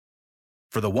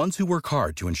For the ones who work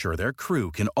hard to ensure their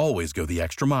crew can always go the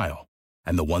extra mile,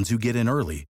 and the ones who get in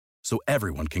early so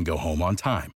everyone can go home on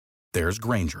time, there's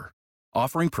Grainger,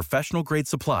 offering professional-grade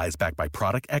supplies backed by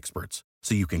product experts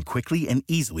so you can quickly and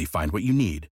easily find what you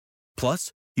need.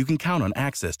 Plus, you can count on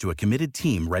access to a committed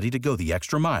team ready to go the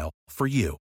extra mile for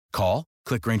you. Call,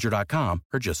 click Grainger.com,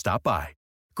 or just stop by.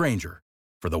 Grainger,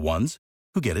 for the ones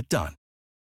who get it done.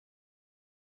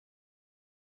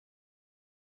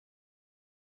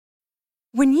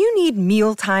 When you need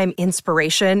mealtime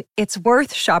inspiration, it's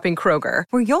worth shopping Kroger,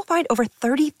 where you'll find over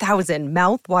 30,000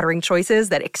 mouth-watering choices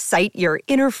that excite your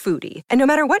inner foodie. And no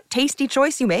matter what tasty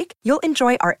choice you make, you'll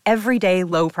enjoy our everyday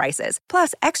low prices,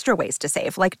 plus extra ways to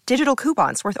save, like digital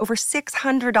coupons worth over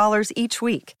 $600 each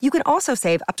week. You can also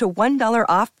save up to $1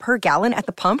 off per gallon at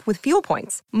the pump with fuel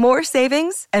points. More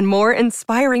savings and more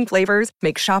inspiring flavors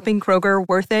make shopping Kroger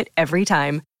worth it every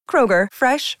time. Kroger,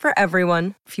 fresh for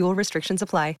everyone. Fuel restrictions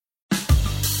apply.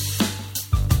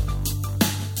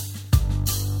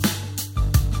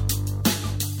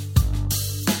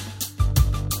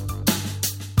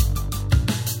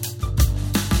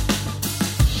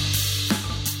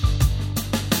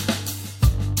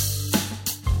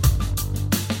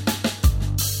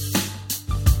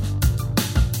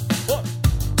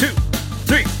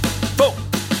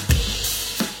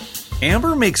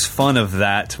 Amber makes fun of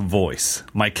that voice,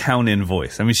 my count-in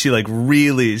voice. I mean, she's like,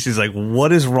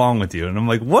 what is wrong with you? And I'm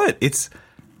like, what?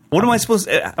 Am I supposed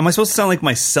to sound like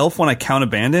myself when I count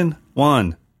abandon?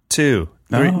 1, 2,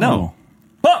 3. No.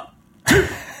 1, 2,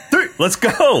 3. Let's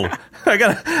go. I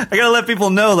gotta let people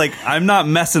know, like, I'm not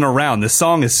messing around. This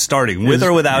song is starting, with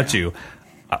or without you.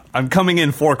 I'm coming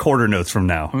in 4 quarter notes from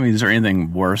now. I mean, is there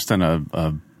anything worse than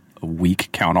a weak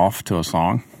count off to a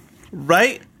song?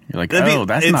 Right? You're like,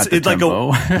 that's not the tempo.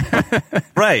 Like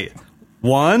right.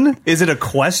 1, is it a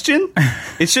question?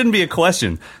 It shouldn't be a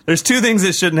question. There's 2 things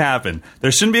that shouldn't happen.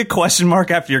 There shouldn't be a question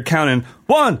mark after you're counting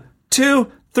 1,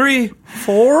 2, 3,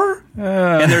 4.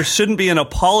 And there shouldn't be an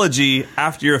apology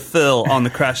after your fill on the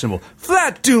crash cymbal.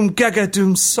 Flat doom, gaga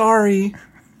doom, sorry.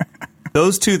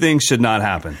 Those 2 things should not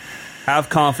happen. Have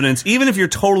confidence, even if you're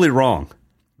totally wrong.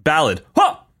 Ballad.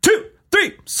 1, 2,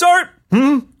 3, sorry.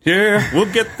 Yeah,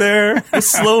 we'll get there. We'll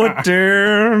slow it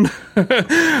down.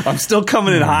 I'm still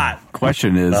coming in hot.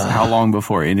 Question is, how long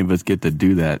before any of us get to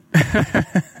do that?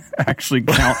 Actually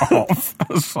count off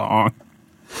a song.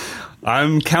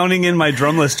 I'm counting in my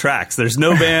drumless tracks. There's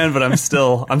no band, but I'm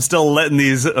still letting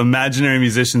these imaginary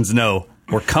musicians know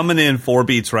we're coming in 4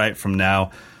 beats right from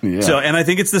now. Yeah. So, and I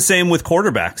think it's the same with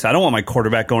quarterbacks. I don't want my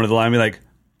quarterback going to the line and be like,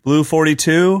 blue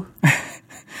 42,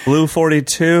 blue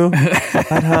 42,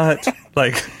 hot.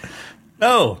 Like,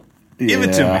 no, give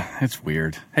it to me. It's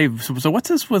weird. Hey, so what's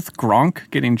this with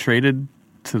Gronk getting traded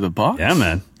to the Bucs? Yeah,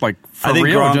 man. Like, for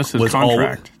real, Gronk just his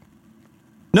contract?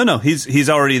 No, he's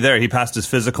already there. He passed his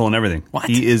physical and everything. What?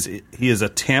 He is a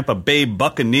Tampa Bay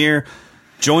Buccaneer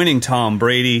joining Tom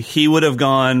Brady. He would have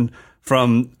gone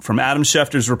from Adam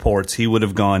Schefter's reports. He would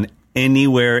have gone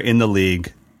anywhere in the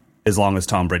league as long as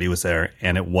Tom Brady was there,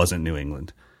 and it wasn't New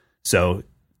England. So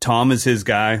Tom is his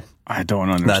guy. I don't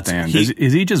understand.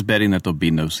 Is he just betting that there'll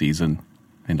be no season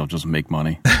and they'll just make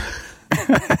money?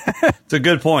 It's a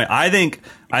good point. I think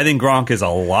Gronk is a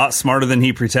lot smarter than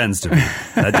he pretends to be.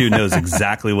 That dude knows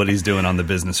exactly what he's doing on the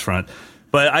business front.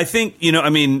 But I think,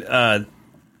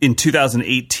 in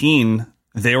 2018,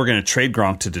 they were going to trade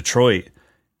Gronk to Detroit,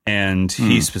 and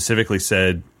he specifically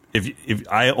said, if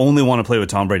I only want to play with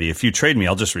Tom Brady, if you trade me,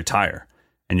 I'll just retire,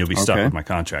 and you'll be stuck with my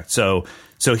contract.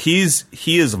 So he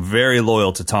is very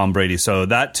loyal to Tom Brady. So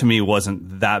that to me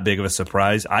wasn't that big of a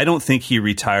surprise. I don't think he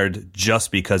retired just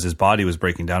because his body was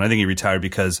breaking down. I think he retired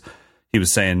because he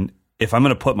was saying, if I'm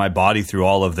going to put my body through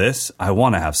all of this, I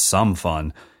want to have some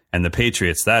fun. And the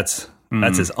Patriots, that's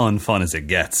as unfun as it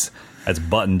gets. That's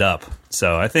buttoned up.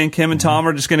 So I think him and Tom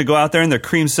are just going to go out there in their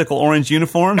creamsicle orange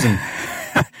uniforms and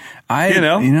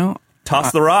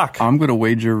toss the rock. I'm going to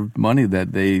wager money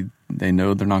that they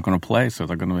know they're not going to play, so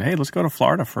they're going to, hey, let's go to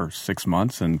Florida for 6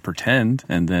 months and pretend,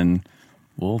 and then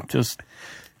we'll just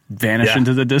vanish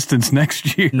into the distance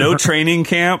next year. No training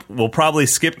camp. We'll probably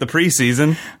skip the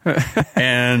preseason.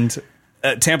 And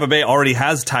Tampa Bay already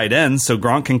has tight ends, so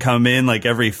Gronk can come in like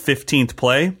every 15th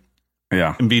play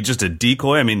and be just a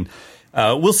decoy. I mean,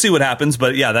 we'll see what happens,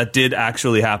 but yeah, that did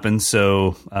actually happen,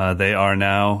 so they are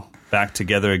now back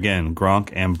together again.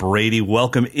 Gronk and Brady,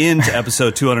 welcome into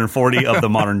episode 240 of the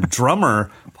Modern Drummer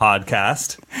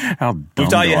podcast. We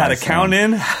taught you how to count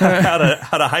in, how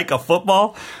to hike a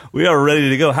football. We are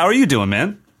ready to go. How are you doing,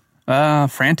 man?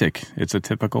 Frantic. It's a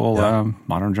typical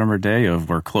Modern Drummer day of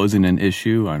we're closing an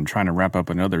issue. I'm trying to wrap up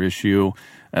another issue.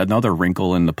 Another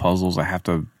wrinkle in the puzzles, I have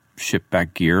to ship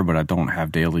back gear, but I don't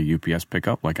have daily UPS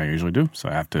pickup like I usually do. So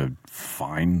I have to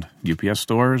find UPS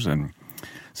stores. And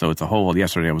so it's a whole,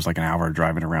 yesterday it was like an hour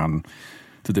driving around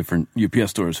to different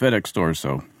UPS stores, FedEx stores.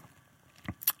 So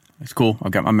it's cool.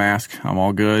 I've got my mask. I'm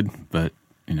all good, but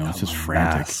it's just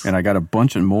frantic. Mask. And I got a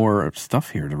bunch of more stuff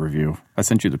here to review. I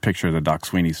sent you the picture of the Doc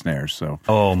Sweeney snares. So,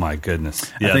 oh my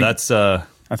goodness. Yeah,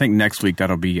 I think next week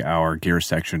that'll be our gear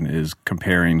section is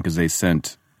comparing, because they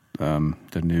sent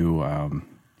the new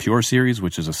Pure series,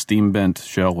 which is a steam bent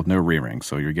shell with no re-ring.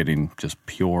 So you're getting just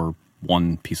pure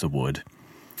one piece of wood.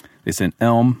 They sent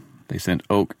elm, they sent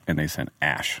oak, and they sent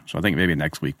ash. So I think maybe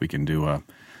next week we can do a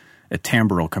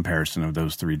timbral comparison of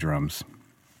those three drums.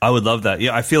 I would love that.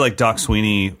 Yeah, I feel like Doc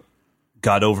Sweeney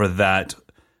got over that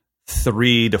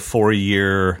 3 to 4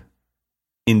 year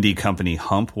indie company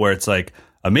hump where it's like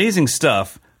amazing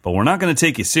stuff, but we're not going to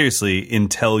take you seriously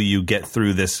until you get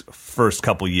through this first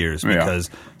couple years,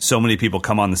 because so many people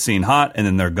come on the scene hot and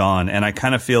then they're gone. And I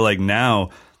kind of feel like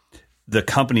now the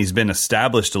company's been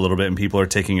established a little bit and people are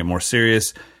taking it more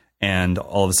serious. And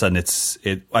all of a sudden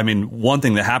one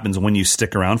thing that happens when you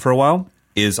stick around for a while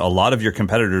is a lot of your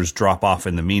competitors drop off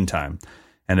in the meantime.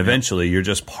 And eventually you're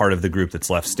just part of the group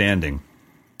that's left standing.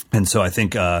 And so I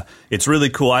think it's really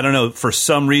cool. I don't know, for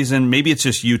some reason, maybe it's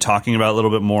just you talking about it a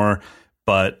little bit more,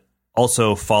 but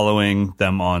also following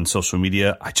them on social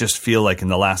media. I just feel like in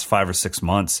the last 5 or 6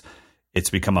 months, it's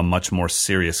become a much more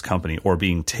serious company, or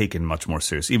being taken much more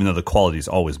serious, even though the quality's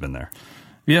always been there.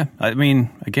 Yeah. I mean,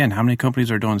 again, how many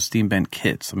companies are doing steam bent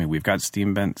kits? I mean, we've got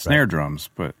steam bent snare drums,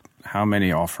 but how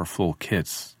many offer full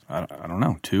kits? I don't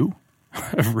know. 2?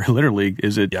 Literally,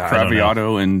 is it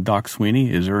Craviotto and Doc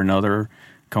Sweeney? Is there another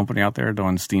company out there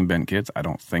doing steam bent kits? I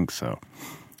don't think so.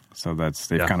 So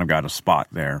they've kind of got a spot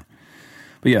there.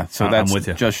 But yeah, so that's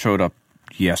just showed up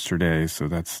yesterday. So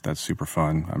that's super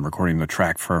fun. I'm recording the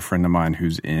track for a friend of mine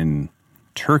who's in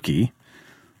Turkey.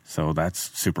 So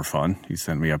that's super fun. He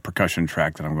sent me a percussion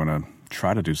track that I'm going to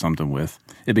try to do something with.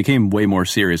 It became way more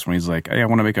serious when he's like, "Hey, I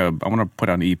want to put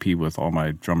out an EP with all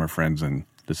my drummer friends, and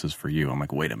this is for you." I'm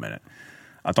like, "Wait a minute.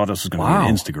 I thought this was going to be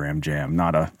an Instagram jam,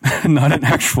 not an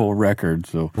actual record."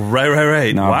 So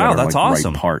right. Wow, that's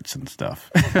awesome. Write parts and stuff.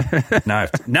 now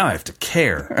I have to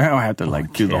care. I have to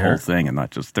do the whole thing and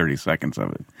not just 30 seconds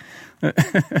of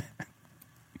it.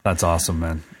 That's awesome,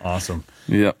 man. Awesome.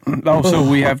 Yeah. Also,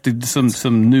 we have to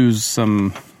some news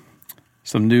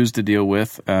to deal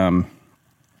with.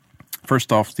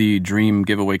 First off, the Dream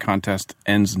giveaway contest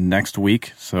ends next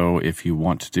week. So if you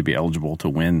want to be eligible to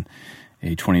win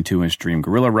a 22-inch Dream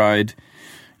Gorilla Ride,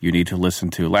 you need to listen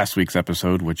to last week's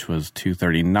episode, which was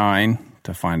 239,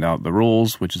 to find out the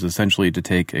rules, which is essentially to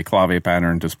take a clave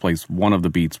pattern, displace one of the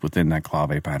beats within that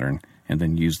clave pattern, and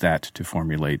then use that to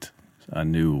formulate a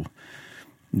new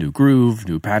groove,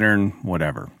 new pattern,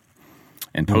 whatever.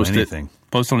 And post it on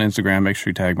Instagram. Make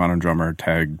sure you tag Modern Drummer,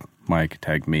 tag Mike,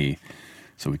 tag me,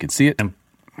 so we can see it. And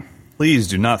please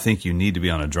do not think you need to be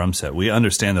on a drum set. We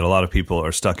understand that a lot of people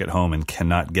are stuck at home and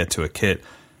cannot get to a kit.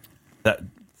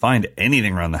 Find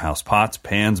anything around the house: pots,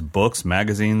 pans, books,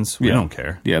 magazines. We don't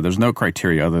care. Yeah, there's no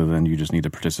criteria other than you just need to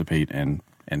participate and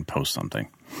post something.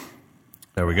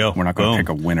 There we go. We're not going to pick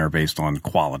a winner based on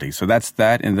quality. So that's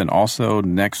that. And then also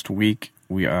next week,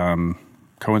 we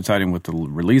coinciding with the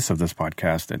release of this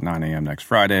podcast at 9 a.m. next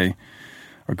Friday,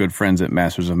 our good friends at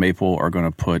Masters of Maple are going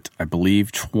to put, I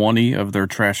believe, 20 of their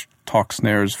Trash Talk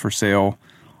snares for sale.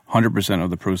 100% of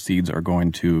the proceeds are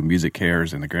going to Music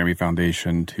Cares and the Grammy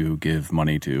Foundation to give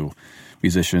money to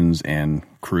musicians and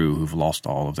crew who've lost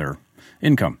all of their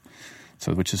income.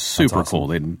 So, which is super awesome. Cool.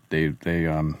 They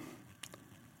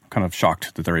kind of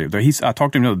shocked that I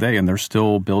talked to him the other day, and they're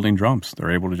still building drums.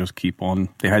 They're able to just keep on.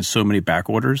 They had so many back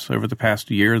orders over the past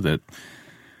year that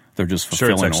they're just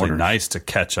fulfilling orders. Sure, it's actually nice to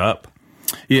catch up.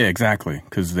 Yeah, exactly.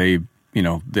 Because the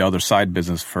other side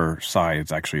business for Cy,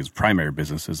 it's actually his primary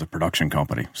business is a production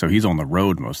company. So he's on the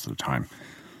road most of the time.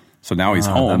 So now he's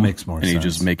home. That makes more sense. He's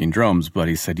just making drums. But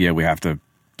he said, we have to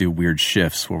do weird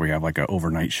shifts where we have like an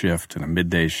overnight shift and a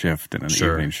midday shift and an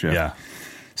evening shift. Yeah.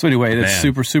 So anyway, that's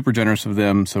super, super generous of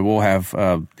them. So we'll have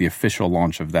the official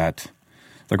launch of that.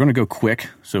 They're going to go quick.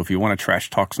 So if you want a Trash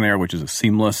Talk snare, which is a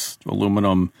seamless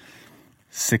aluminum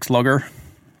 6-lugger,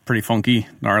 pretty funky,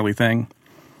 gnarly thing,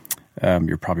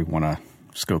 you'll probably want to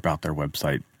scope out their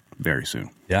website very soon.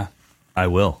 Yeah, I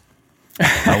will.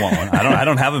 I want one. I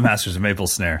don't have a Masters of Maple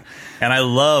snare, and I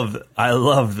love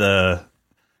the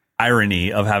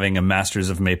irony of having a Masters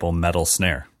of Maple metal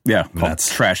snare. Yeah,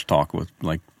 that's Trash Talk with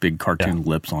like big cartoon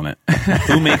lips on it.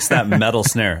 Who makes that metal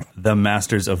snare? The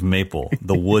Masters of Maple.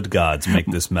 The wood gods make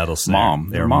this metal snare.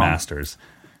 They're masters.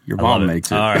 Your mom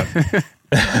makes it. All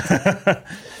right.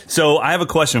 So I have a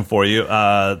question for you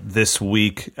this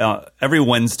week. Every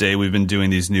Wednesday, we've been doing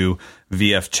these new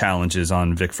VF challenges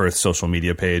on Vic Firth's social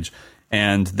media page.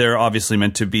 And they're obviously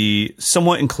meant to be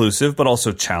somewhat inclusive, but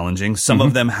also challenging. Some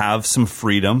of them have some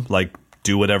freedom, like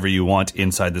do whatever you want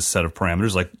inside this set of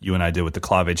parameters, like you and I did with the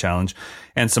Clave challenge.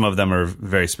 And some of them are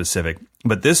very specific.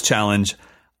 But this challenge,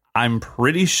 I'm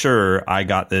pretty sure I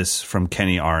got this from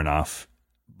Kenny Aronoff,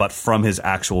 but from his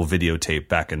actual videotape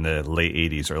back in the late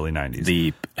 80s, early 90s.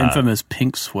 The infamous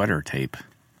pink sweater tape.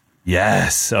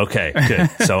 Yes. Okay, good.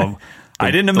 So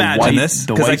I didn't imagine this.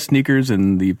 The white sneakers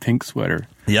and the pink sweater.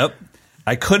 Yep.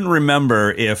 I couldn't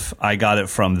remember if I got it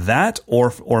from that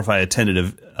or if I attended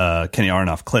a Kenny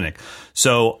Aronoff clinic.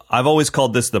 So I've always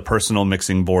called this the personal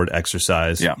mixing board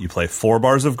exercise. Yeah. You play 4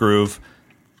 bars of groove,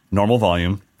 normal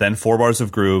volume, then 4 bars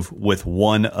of groove with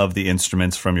one of the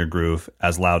instruments from your groove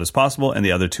as loud as possible and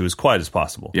the other 2 as quiet as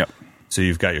possible. Yep. So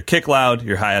you've got your kick loud,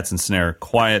 your hi-hats and snare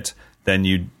quiet, then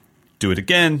you do it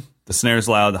again, the snare's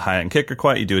loud, the hi-hat and kick are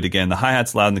quiet, you do it again, the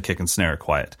hi-hat's loud and the kick and snare are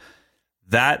quiet.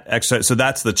 That exercise, so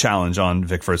that's the challenge on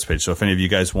Vic Firth's page. So if any of you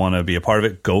guys want to be a part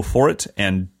of it, go for it.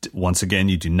 And once again,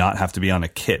 you do not have to be on a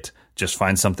kit. Just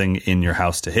find something in your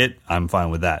house to hit. I'm fine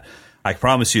with that. I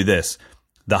promise you this,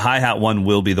 the hi-hat one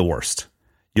will be the worst.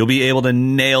 You'll be able to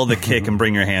nail the kick and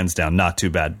bring your hands down. Not too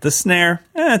bad. The snare,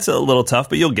 it's a little tough,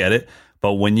 but you'll get it.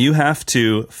 But when you have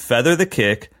to feather the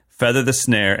kick, feather the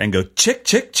snare, and go chick,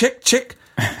 chick, chick, chick,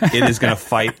 it is going to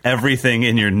fight everything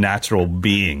in your natural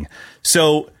being.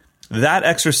 So that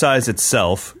exercise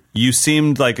itself, you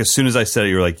seemed like as soon as I said it,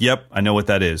 you were like, yep, I know what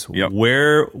that is. Yep.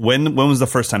 When was the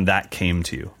first time that came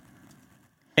to you?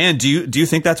 And do you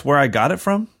think that's where I got it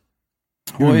from?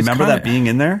 You remember that being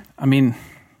in there? I mean,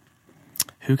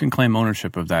 who can claim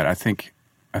ownership of that? I think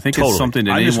Totally. It's something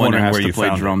that I'm just anyone who wondering has where to you play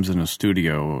found drums in a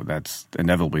studio, that's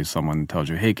inevitably someone tells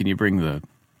you, hey, can you bring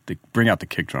bring out the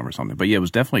kick drum or something. But yeah, it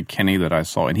was definitely Kenny that I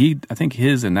saw. And I think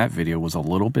his in that video was a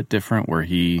little bit different where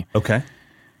he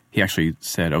actually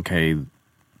said, okay,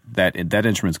 that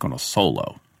instrument's going to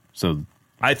solo. So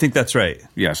I think that's right.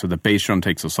 Yeah, so the bass drum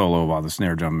takes a solo while the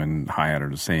snare drum and hi-hat are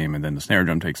the same, and then the snare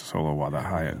drum takes a solo while the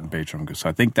hi-hat and bass drum goes. So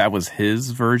I think that was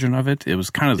his version of it. It was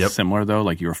kind of similar, though,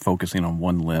 like you were focusing on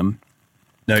one limb.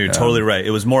 No, you're totally right. It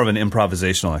was more of an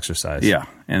improvisational exercise. Yeah,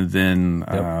 and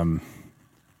then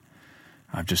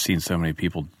I've just seen so many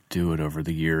people do it over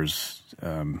the years.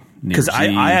 Because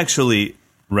I actually,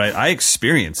 I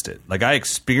experienced it. Like I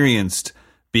experienced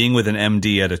being with an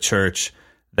MD at a church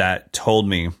that told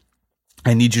me,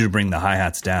 I need you to bring the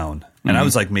hi-hats down. And I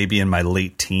was like maybe in my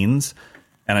late teens.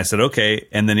 And I said, okay.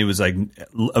 And then he was like,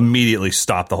 immediately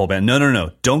stop the whole band.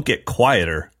 No. Don't get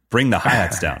quieter. Bring the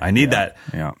hi-hats down. I need that.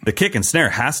 Yeah. The kick and snare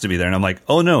has to be there. And I'm like,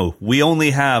 oh no, we only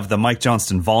have the Mike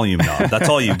Johnston volume knob. That's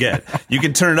all you get. You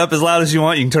can turn it up as loud as you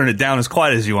want. You can turn it down as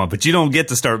quiet as you want, but you don't get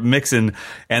to start mixing.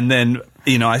 And then,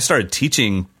 I started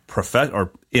teaching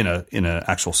in an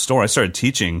actual store. I started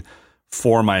teaching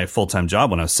for my full-time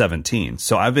job when I was 17.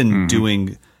 So I've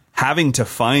been having to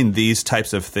find these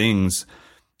types of things.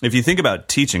 If you think about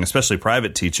teaching, especially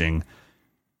private teaching,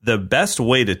 the best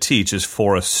way to teach is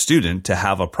for a student to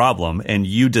have a problem and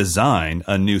you design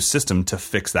a new system to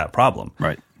fix that problem.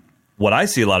 Right. What I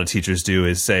see a lot of teachers do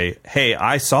is say, hey,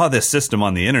 I saw this system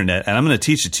on the internet and I'm going to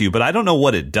teach it to you, but I don't know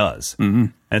what it does. Mm-hmm.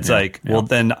 And it's well,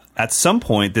 then at some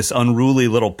point, this unruly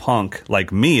little punk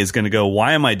like me is going to go,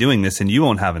 why am I doing this? And you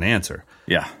won't have an answer.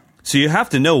 Yeah. So you have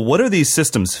to know, what are these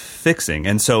systems fixing?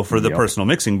 And so for the personal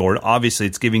mixing board, obviously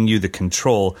it's giving you the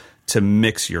control to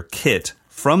mix your kit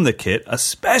from the kit,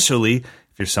 especially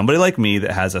if you're somebody like me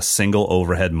that has a single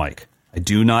overhead mic. I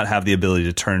do not have the ability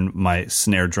to turn my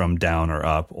snare drum down or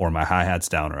up or my hi-hats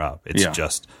down or up. It's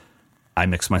just, I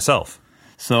mix myself.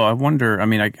 So I wonder,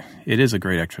 it is a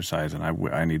great exercise and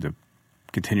I need to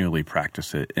continually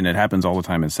practice it. And it happens all the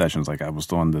time in sessions. Like I was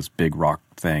doing this big rock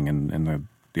thing and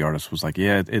the artist was like,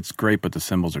 yeah, it's great, but the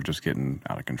cymbals are just getting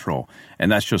out of control.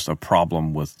 And that's just a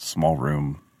problem with small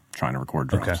room trying to record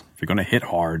drums. Okay. If you're going to hit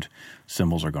hard,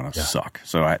 cymbals are going to suck.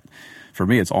 So for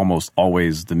me, it's almost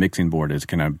always the mixing board is,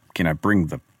 can I bring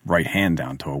the right hand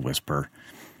down to a whisper?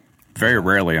 Very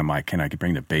rarely am I, can I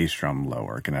bring the bass drum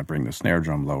lower? Can I bring the snare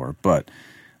drum lower? But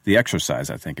the exercise,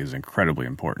 I think, is incredibly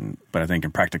important. But I think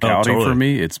in practicality for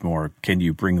me, it's more, can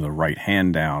you bring the right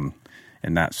hand down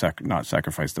and not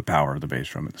sacrifice the power of the bass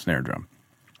drum and the snare drum?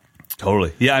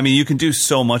 Totally. Yeah, you can do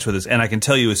so much with this. And I can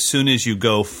tell you, as soon as you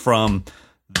go from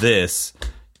this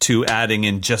to adding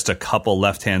in just a couple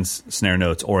left-hand snare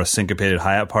notes or a syncopated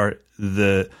hi-hat part,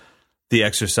 the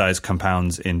exercise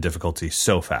compounds in difficulty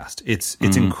so fast. It's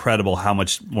incredible how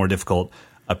much more difficult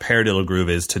a paradiddle groove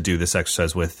is to do this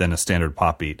exercise with than a standard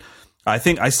pop beat.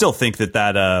 I still think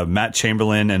that Matt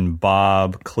Chamberlain and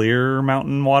Bob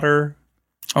Clearmountain.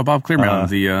 Oh, Bob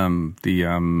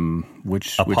Clearmountain,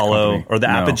 which Apollo which or the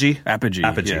Apogee? Apogee.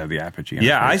 Yeah, the Apogee.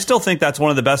 Yeah, I still think that's one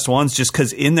of the best ones just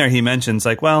because in there he mentions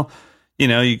like, well, you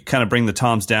know, you kind of bring the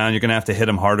toms down. You're going to have to hit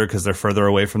them harder because they're further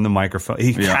away from the microphone.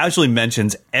 He casually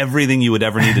mentions everything you would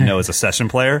ever need to know as a session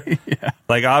player.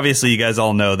 Like, obviously, you guys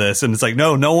all know this. And it's like,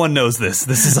 no one knows this.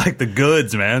 This is like the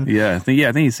goods, man. I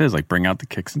think he says, like, bring out the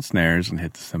kicks and snares and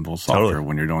hit the cymbals softer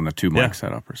when you're doing the 2-mic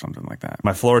setup or something like that.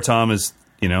 My floor tom is,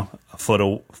 you know, a foot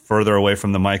further away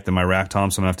from the mic than my rack tom,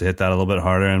 so I'm going to have to hit that a little bit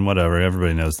harder and whatever.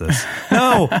 Everybody knows this.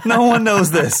 No one knows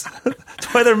this.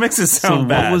 That's why their mixes sound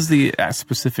bad. What was the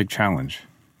specific challenge?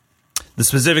 The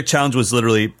specific challenge was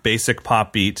literally basic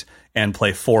pop beat and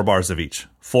play 4 bars of each.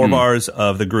 4 bars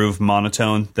of the groove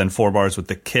monotone, then 4 bars with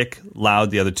the kick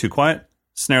loud, the other 2 quiet,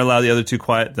 snare loud, the other 2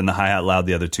 quiet, then the hi-hat loud,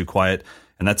 the other 2 quiet,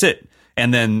 and that's it.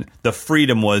 And then the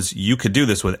freedom was you could do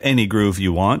this with any groove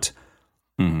you want,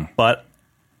 but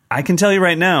I can tell you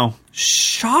right now,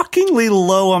 shockingly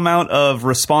low amount of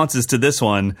responses to this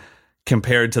one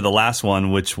compared to the last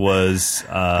one, which was,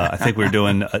 I think we were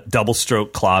doing a double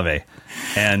stroke clave.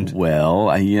 And well,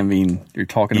 I mean, you're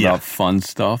talking about fun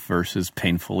stuff versus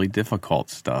painfully difficult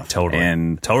stuff. Totally.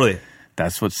 And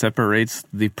that's what separates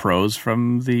the pros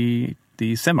from the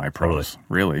semi-pros,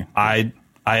 really. I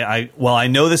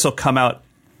know this will come out,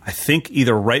 I think,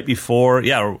 either right before,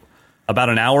 about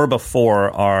an hour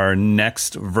before our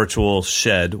next virtual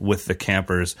shed with the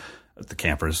campers.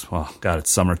 Well, God,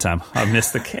 it's summertime. I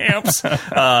miss the camps.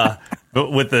 But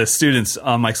with the students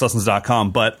on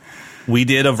Mike'sLessons.com. But we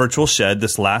did a virtual shed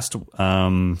this last,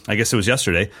 I guess it was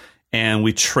yesterday, and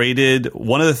we traded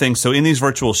one of the things. So in these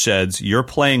virtual sheds, you're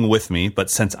playing with me, but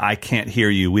since I can't hear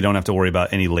you, we don't have to worry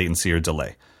about any latency or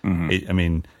delay. I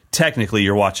mean, technically,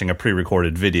 you're watching a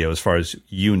pre-recorded video as far as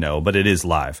you know, but it is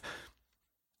live.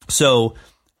 So,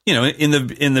 you know,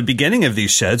 in the beginning of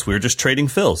these sheds, we were just trading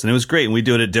fills, and it was great. And we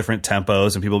do it at different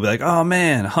tempos, and people would be like, "Oh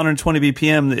man, 120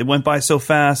 BPM! It went by so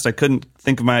fast, I couldn't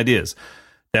think of my ideas."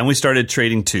 Then we started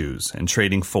trading 2s and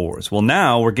trading 4s. Well,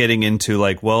 now we're getting into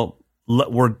like, well,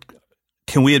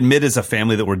 can we admit as a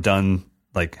family that we're done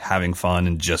like having fun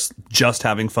and just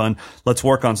having fun? Let's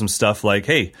work on some stuff like,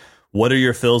 hey, what are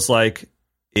your fills like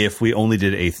if we only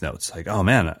did 1/8 notes? Like, oh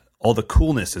man, all the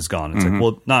coolness is gone. It's like,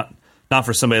 well, not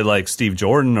for somebody like Steve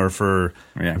Jordan or for,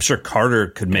 I'm sure Carter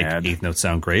could make 1/8 notes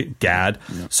sound great. Gad.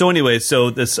 Yep. So anyway,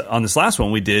 on this last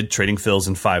one, we did trading fills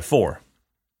in 5/4.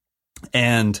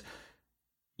 And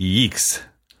yeeks.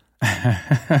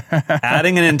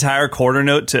 Adding an entire quarter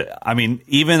note to, I mean,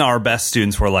 even our best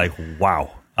students were like,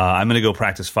 wow, I'm going to go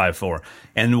practice 5/4.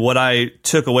 And what I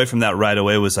took away from that right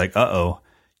away was like,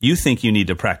 you think you need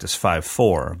to practice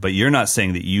 5/4, but you're not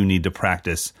saying that you need to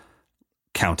practice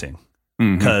counting.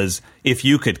 Because if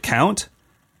you could count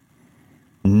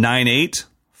 9/8,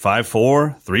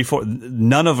 5/4, 3/4,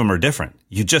 none of them are different.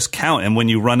 You just count, and when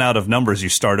you run out of numbers, you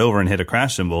start over and hit a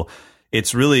crash cymbal.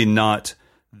 It's really not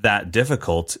that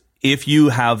difficult if you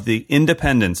have the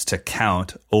independence to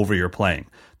count over your playing.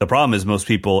 The problem is most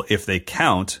people, if they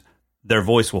count, their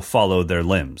voice will follow their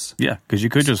limbs. Yeah, because you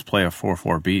could just play a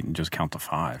 4/4 beat and just count to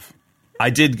 5. I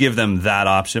did give them that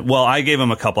option. Well, I gave them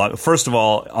a couple. First of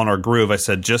all, on our groove, I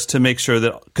said just to make sure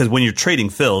that, because when you're trading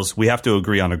fills, we have to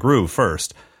agree on a groove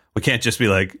first. We can't just be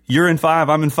like, you're in 5,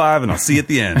 I'm in 5, and I'll see you at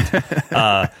the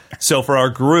end. So for our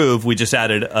groove, we just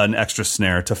added an extra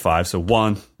snare to 5. So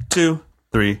 1, 2,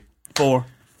 3, 4,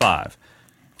 5.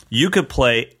 You could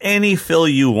play any fill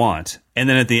you want, and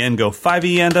then at the end go 5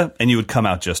 enda, and you would come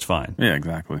out just fine. Yeah,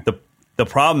 exactly. The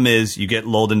problem is you get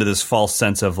lulled into this false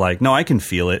sense of like, no, I can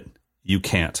feel it. You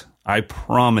can't. I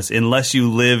promise, unless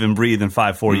you live and breathe in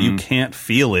 5/4, you can't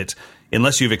feel it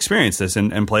unless you've experienced this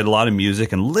and played a lot of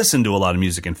music and listened to a lot of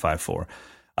music in 5/4.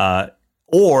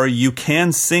 Or you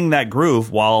can sing that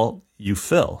groove while you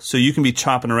fill. So you can be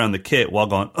chopping around the kit while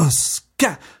going,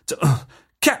 cat,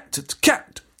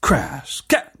 cat, crash,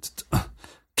 cat,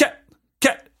 cat,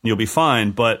 cat. You'll be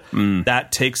fine, but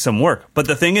that takes some work. But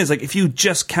the thing is, like, if you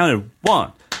just counted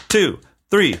 1, 2,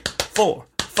 3, 4,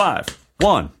 5,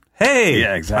 1, hey,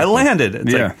 yeah, exactly. I landed.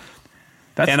 It's like,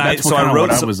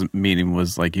 what I was meaning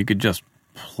was like you could just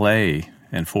play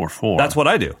in 4/4. That's what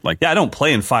I do. Like, I don't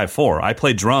play in 5/4. I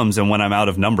play drums, and when I'm out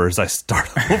of numbers, I start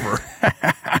over.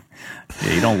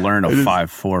 You don't learn a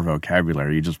 5/4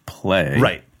 vocabulary. You just play,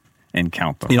 right, and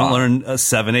count the. You don't learn a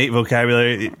 7/8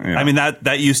 vocabulary. Yeah. I mean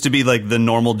that used to be like the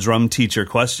normal drum teacher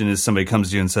question. Is somebody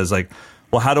comes to you and says like,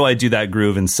 "Well, how do I do that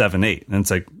groove in 7/8?" And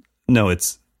it's like, no,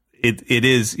 it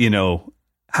is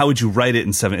how would you write it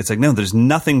in 7? It's like, no, there's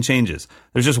nothing changes.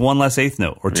 There's just one less eighth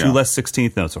note or two less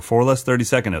 16th notes or four less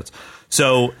 32nd notes.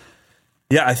 So,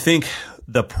 yeah, I think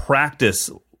the practice,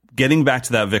 getting back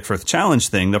to that Vic Firth challenge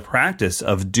thing, the practice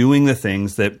of doing the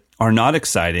things that are not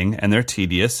exciting and they're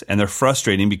tedious and they're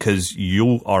frustrating because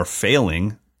you are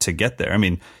failing to get there. I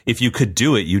mean, if you could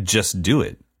do it, you just do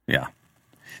it. Yeah.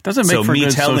 Doesn't make for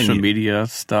good social media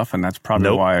stuff, and that's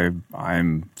probably why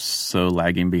I'm so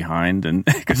lagging behind. And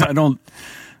because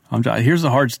here's the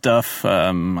hard stuff.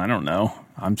 I don't know.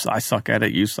 I suck at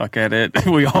it. You suck at it.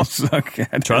 We all suck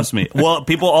at it. Trust me. Well,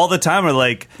 people all the time are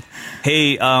like,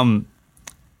 "Hey,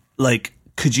 like,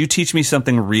 could you teach me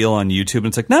something real on YouTube?" And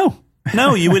it's like, no,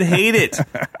 you would hate it.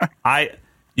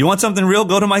 You want something real?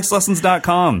 Go to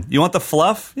Mike'sLessons.com. You want the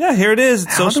fluff? Yeah, here it is.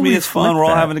 It's social media. It's fun. We're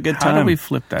all having a good time. How do we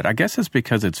flip that? I guess it's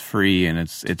because it's free and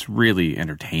it's really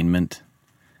entertainment.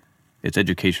 It's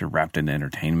education wrapped into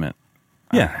entertainment.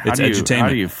 Yeah, it's entertainment. How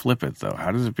do you flip it, though?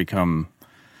 How does it become...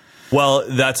 Well,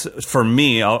 that's, for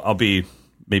me, I'll be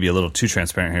maybe a little too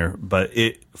transparent here, but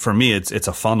for me, it's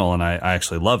a funnel, and I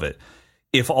actually love it.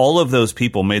 If all of those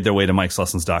people made their way to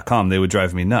Mike'sLessons.com, they would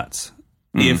drive me nuts.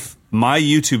 If my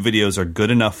YouTube videos are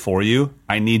good enough for you,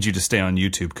 I need you to stay on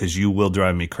YouTube because you will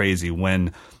drive me crazy.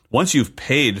 Once you've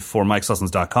paid for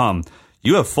Mike'sLessons.com,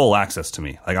 you have full access to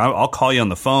me. Like, I'll call you on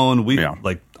the phone.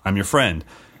 Like, I'm your friend.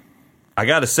 I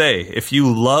got to say, if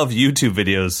you love YouTube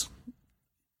videos,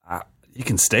 you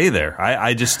can stay there.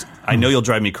 I know you'll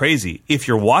drive me crazy. If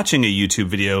you're watching a YouTube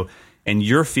video and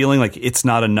you're feeling like it's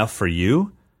not enough for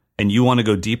you and you want to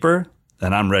go deeper,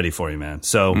 then I'm ready for you, man.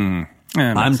 So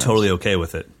I'm totally okay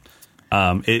with it.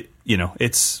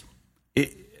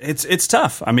 It's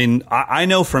tough. I mean, I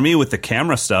know for me with the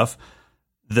camera stuff,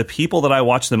 the people that I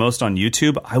watch the most on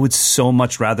YouTube, I would so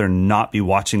much rather not be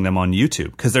watching them on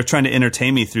YouTube because they're trying to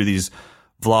entertain me through these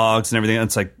vlogs and everything. And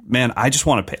it's like, man, I just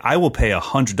want to pay. I will pay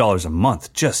 $100 a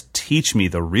month. Just teach me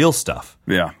the real stuff.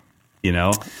 Yeah. You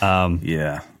know?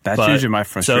 Yeah. That's usually my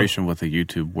frustration with the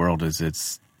YouTube world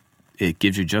is it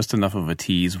gives you just enough of a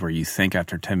tease where you think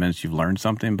after 10 minutes you've learned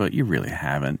something, but you really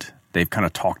haven't. They've kind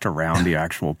of talked around the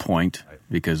actual point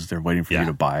because they're waiting for you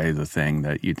to buy the thing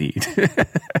that you need.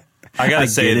 I gotta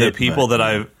say, the people that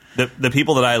I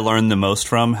learned the most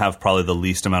from have probably the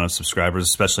least amount of subscribers,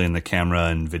 especially in the camera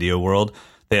and video world.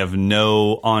 They have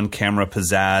no on-camera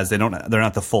pizzazz. They're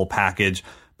not the full package,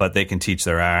 but they can teach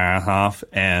their ass off.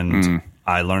 And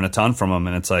I learn a ton from them.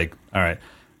 And it's like, all right,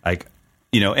 like,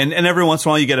 you know, and every once in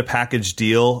a while you get a package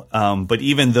deal. But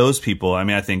even those people, I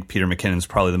mean, I think Peter McKinnon's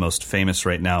probably the most famous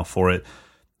right now for it.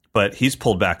 But he's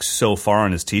pulled back so far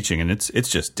on his teaching, and it's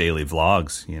just daily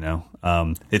vlogs. You know,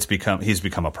 he's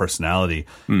become a personality,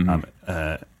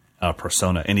 a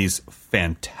persona, and he's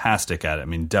fantastic at it. I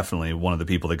mean, definitely one of the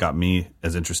people that got me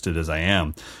as interested as I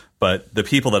am. But the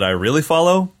people that I really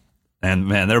follow, and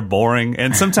man, they're boring.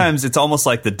 And sometimes it's almost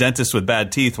like the dentist with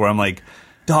bad teeth, where I'm like,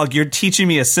 dog, you're teaching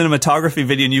me a cinematography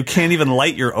video, and you can't even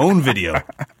light your own video.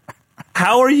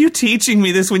 How are you teaching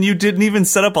me this when you didn't even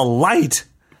set up a light?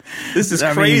 This is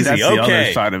crazy. That's the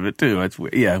other side of it too.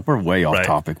 We're way off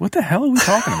topic. What the hell are we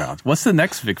talking about? What's the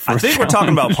next Vic Firth? I think we're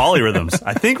talking about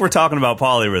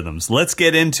polyrhythms. Let's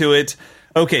get into it.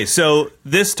 Okay, so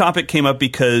this topic came up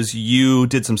because you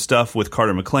did some stuff with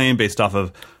Carter McLean based off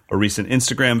of a recent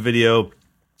Instagram video.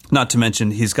 Not to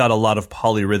mention, he's got a lot of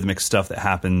polyrhythmic stuff that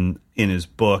happened in his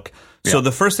book. Yeah. So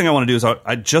the first thing I want to do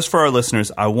is, just for our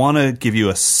listeners, I want to give you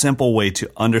a simple way to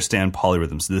understand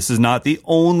polyrhythms. This is not the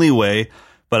only way,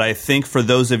 but I think for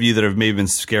those of you that have maybe been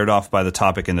scared off by the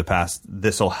topic in the past,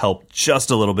 this will help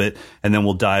just a little bit, and then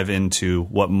we'll dive into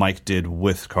what Mike did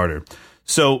with Carter.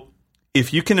 So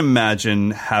if you can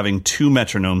imagine having two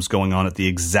metronomes going on at the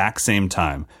exact same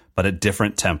time, but at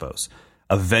different tempos,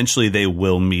 eventually they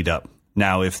will meet up.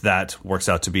 Now, if that works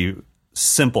out to be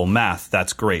simple math,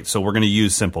 that's great. So we're going to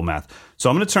use simple math. So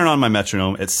I'm going to turn on my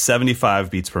metronome at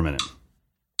 75 beats per minute.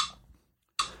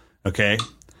 Okay?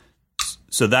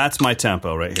 So that's my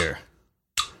tempo right here.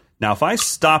 Now, if I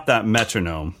stop that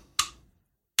metronome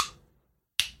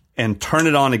and turn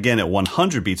it on again at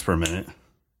 100 beats per minute,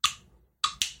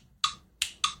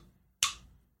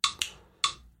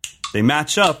 they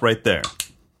match up right there.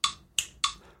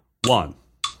 1.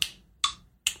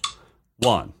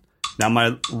 1. Now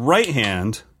my right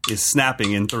hand is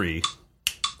snapping in 3.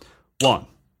 1,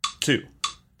 2,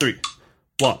 3.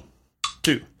 1,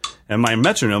 2. And my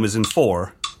metronome is in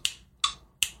 4.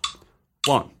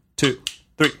 1, 2,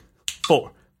 3,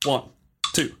 4. 1,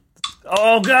 2.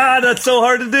 Oh God, that's so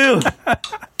hard to do.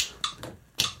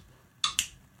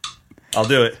 I'll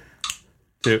do it.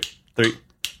 2, 3,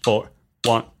 4.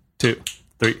 1, 2,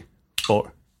 3,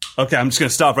 4. Okay, I'm just going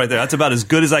to stop right there. That's about as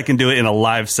good as I can do it in a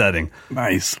live setting.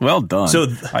 Nice. Well done. So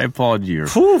I applaud you.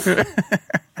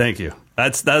 Thank you.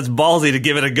 That's ballsy to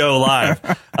give it a go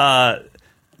live.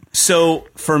 So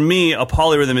for me, a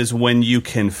polyrhythm is when you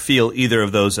can feel either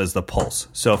of those as the pulse.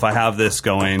 So if I have this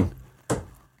going,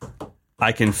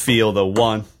 I can feel the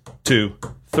 1, 2,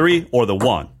 3, or the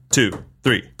 1, 2,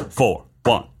 3, 4,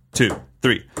 1, 2,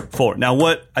 3, 4. Now,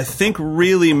 what I think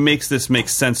really makes this make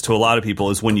sense to a lot of people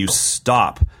is when you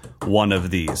stop one of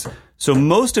these. So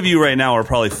most of you right now are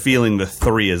probably feeling the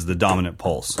 3 as the dominant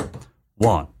pulse.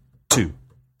 1, 2,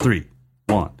 3,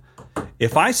 1.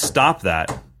 If I stop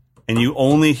that and you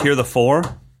only hear the 4,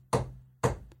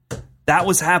 that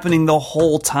was happening the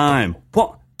whole time.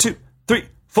 1, 2, 3,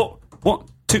 4. 1,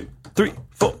 2, 3,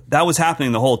 4. That was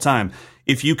happening the whole time.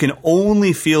 If you can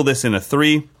only feel this in a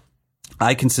 3,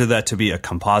 I consider that to be a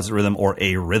composite rhythm or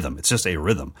a rhythm. It's just a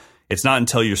rhythm. It's not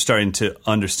until you're starting to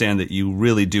understand that you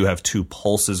really do have 2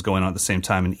 pulses going on at the same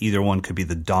time, and either one could be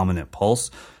the dominant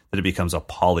pulse, that it becomes a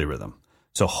polyrhythm.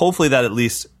 So hopefully that at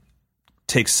least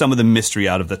takes some of the mystery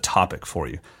out of the topic for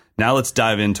you. Now let's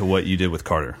dive into what you did with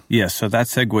Carter. Yeah, so that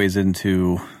segues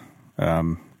into,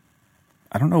 I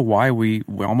don't know why we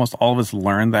almost all of us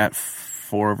learned that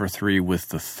 4/3 with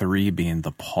the 3 being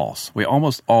the pulse. We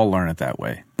almost all learn it that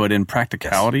way. But in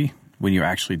practicality, when you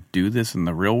actually do this in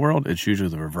the real world, it's usually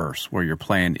the reverse, where you're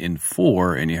playing in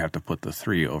 4 and you have to put the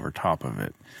 3 over top of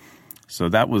it. So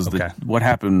that was what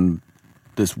happened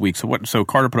this week. So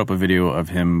Carter put up a video of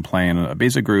him playing a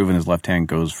basic groove, and his left hand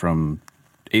goes from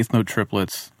 8th note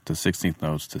triplets to 16th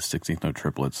notes to 16th note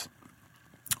triplets,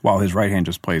 while his right hand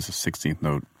just plays a 16th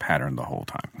note pattern the whole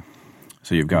time.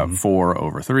 So you've got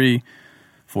 4/3,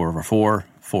 4/4,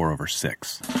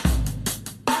 4/6.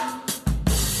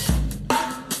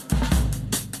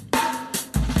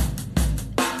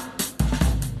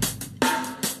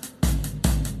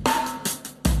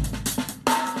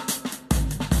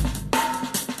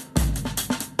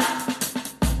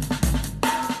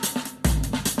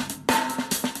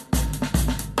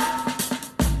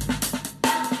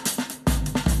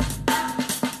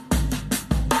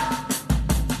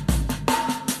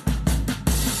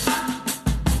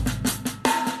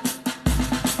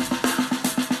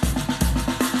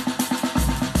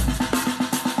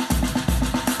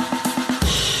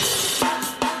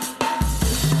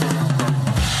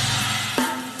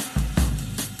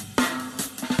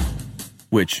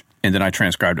 And then I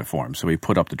transcribed it for him. So we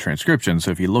put up the transcription. So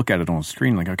if you look at it on the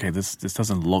screen, like, okay, this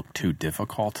doesn't look too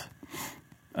difficult.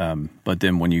 But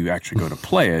then when you actually go to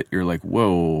play it, you're like,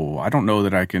 whoa, I don't know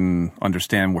that I can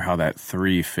understand how that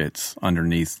 3 fits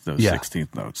underneath those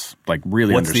 16th notes. Like,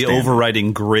 really What's understand. the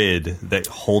overriding grid that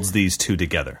holds these 2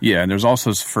 together? Yeah, and there's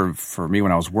also, for me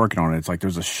when I was working on it, it's like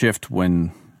there's a shift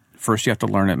when first you have to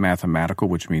learn it mathematical,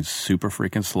 which means super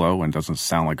freaking slow and doesn't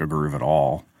sound like a groove at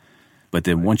all. But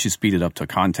then once you speed it up to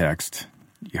context,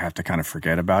 you have to kind of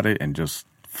forget about it and just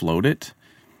float it.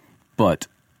 But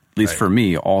at least for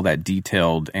me, all that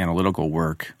detailed analytical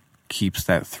work keeps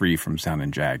that 3 from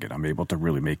sounding jagged. I'm able to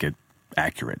really make it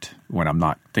accurate when I'm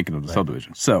not thinking of the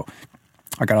subdivision. So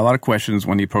I got a lot of questions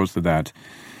when he posted that.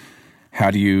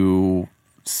 How do you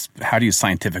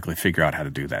scientifically figure out how to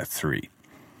do that 3?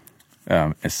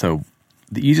 And so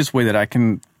the easiest way that I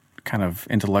can kind of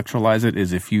intellectualize it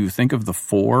is if you think of the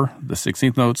 4, the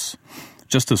 16th notes,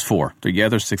 just as 4. They're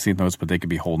 16th notes, but they could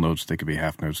be whole notes, they could be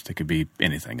half notes, they could be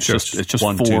anything. It's just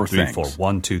 1, 4 2, 3, things. 4.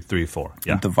 1, 2, 3, 4.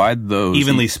 Yeah. And divide those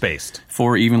evenly spaced.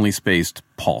 4 evenly spaced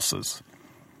pulses.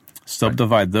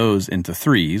 Subdivide those into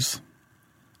 3s.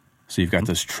 So you've got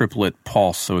this triplet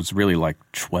pulse, so it's really like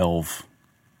 12.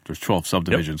 There's 12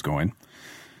 subdivisions going.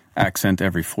 Accent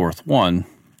every 4th one,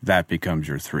 that becomes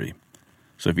your 3.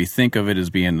 So if you think of it as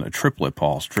being a triplet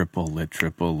pulse, triplet,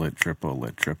 triplet,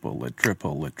 triplet, triplet,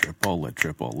 triplet, triplet, triplet,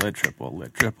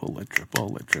 triplet, triplet,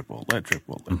 triplet, triplet,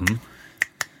 triplet.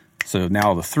 So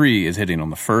now the 3 is hitting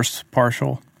on the first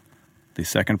partial, the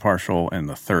second partial, and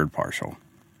the third partial.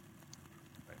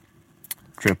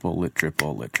 Triplet,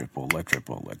 triplet, triplet,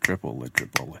 triplet, triplet,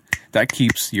 triplet. That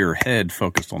keeps your head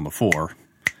focused on the 4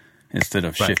 instead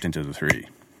of shifting to the 3.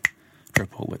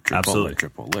 Triplet, triplet,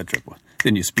 triplet, triplet.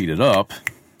 Then you speed it up.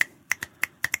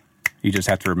 You just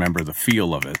have to remember the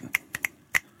feel of it.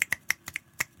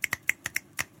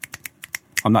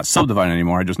 I'm not subdividing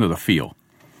anymore. I just know the feel.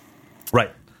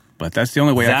 Right. But that's the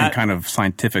only way I can kind of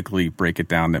scientifically break it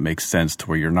down that makes sense to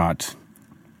where you're not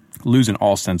losing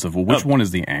all sense of, well, which one is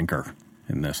the anchor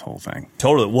in this whole thing?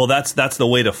 Totally. Well, that's the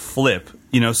way to flip.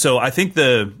 So I think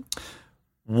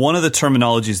one of the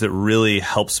terminologies that really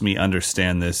helps me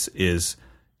understand this is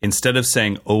instead of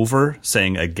saying over,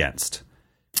 saying against.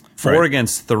 4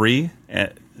 against 3,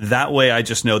 that way I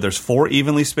just know there's 4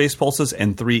 evenly spaced pulses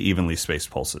and 3 evenly spaced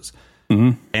pulses.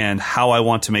 And how I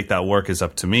want to make that work is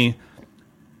up to me.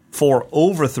 4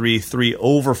 over 3, 3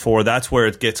 over 4, that's where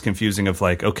it gets confusing of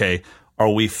like, okay, are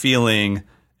we feeling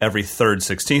every third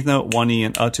 16th note, 1 E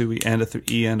and a 2 E and a 3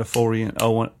 E and a 4 E and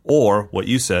a 1, or what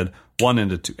you said, 1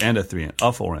 and a 2 and a 3 and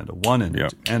a 4 and a 1 and a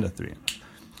 2 and a 3.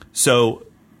 So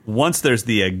once there's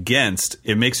the against,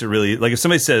 it makes it really, like if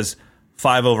somebody says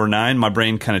 5 over 9, my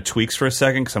brain kind of tweaks for a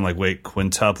second because I'm like, wait,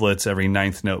 quintuplets every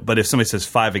 9th note. But if somebody says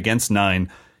 5 against 9,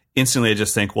 instantly I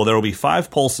just think, well, there will be 5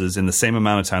 pulses in the same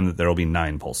amount of time that there will be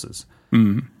 9 pulses.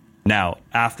 Now,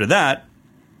 after that,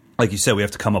 like you said, we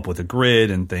have to come up with a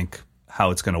grid and think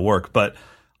how it's going to work. But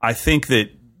I think that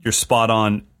you're spot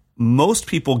on. Most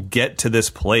people get to this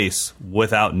place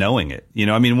without knowing it. You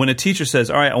know, I mean, when a teacher says,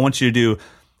 all right, I want you to do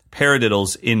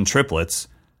paradiddles in triplets,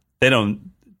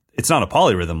 it's not a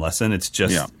polyrhythm lesson. It's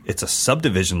just, it's a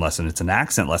subdivision lesson. It's an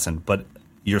accent lesson. But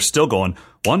you're still going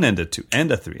 1 and a 2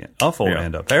 and a 3 and a 4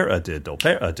 and a paradiddle,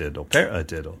 paradiddle,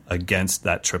 paradiddle against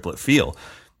that triplet feel.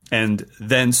 And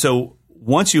then so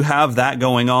once you have that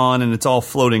going on and it's all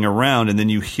floating around and then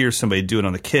you hear somebody do it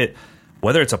on the kit,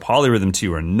 whether it's a polyrhythm to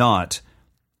you or not,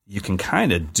 you can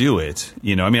kind of do it.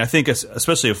 You know, I mean, I think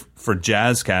especially for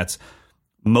jazz cats,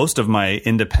 most of my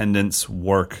independence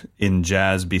work in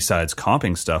jazz besides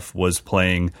comping stuff was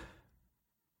playing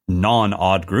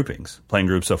non-odd groupings, playing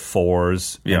groups of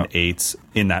 4s and 8s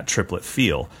in that triplet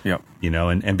feel. You know,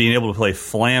 and being able to play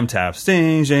flam taps,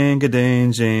 ding, jing,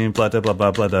 ding, jing, blah, blah, blah,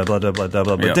 blah, blah, blah, blah, blah,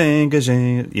 blah, blah, ding,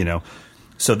 jing, you know.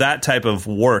 So that type of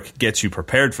work gets you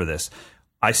prepared for this.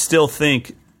 I still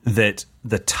think that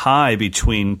the tie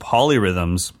between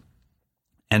polyrhythms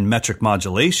and metric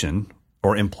modulation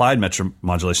or implied metric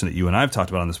modulation that you and I have talked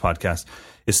about on this podcast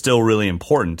is still really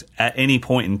important. At any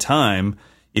point in time,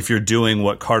 if you're doing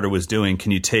what Carter was doing, can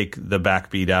you take the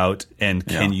backbeat out and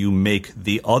can you make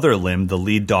the other limb, the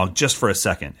lead dog, just for a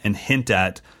second and hint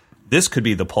at this could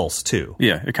be the pulse too?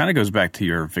 Yeah, it kind of goes back to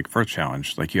your Vic Firth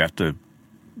challenge. Like you have to,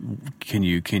 can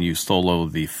you solo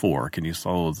the 4? Can you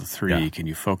solo the 3? Can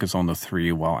you focus on the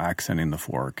 3 while accenting the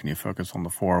 4? Can you focus on the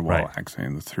 4 while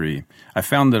accenting the 3? I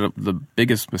found that the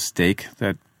biggest mistake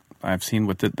that I've seen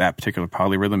with that particular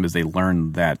polyrhythm is they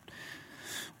learn that,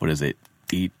 what is it?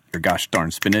 Eat your gosh darn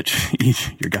spinach,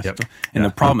 eat your gosh darn. And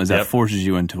the problem is that forces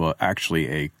you into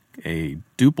actually a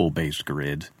duple based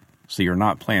grid. So you're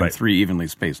not playing 3 evenly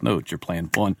spaced notes. You're playing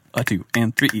 1, a 2,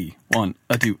 and 3 E. 1,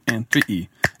 a 2, and 3 E.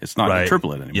 It's not a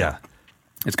triplet anymore.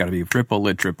 It's got to be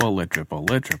triplet, triplet,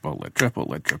 triplet, triplet,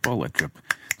 triplet, triplet, triplet.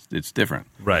 It's different.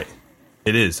 Right.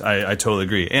 It is. I totally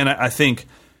agree. And I think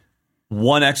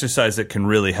one exercise that can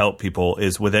really help people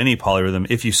is with any polyrhythm,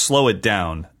 if you slow it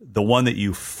down, the one that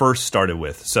you first started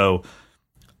with. So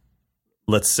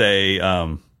let's say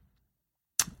I'll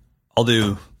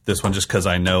do this one just because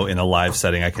I know in a live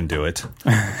setting I can do it.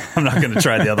 I'm not going to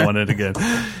try the other one again.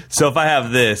 So if I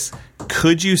have this,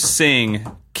 could you sing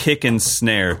kick and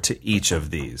snare to each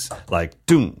of these? Like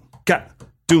doom, ka,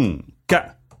 doom,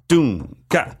 ka, doom,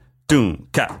 ka, doom,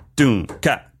 ka, doom,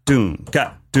 ka, doom,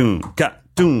 ka, doom, ka,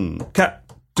 doom, ka,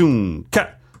 doom, ka,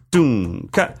 doom,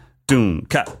 ka,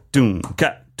 doom, ka, doom,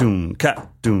 ka. Doom, cat,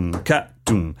 doom, cat,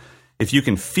 doom. If you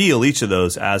can feel each of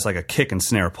those as like a kick and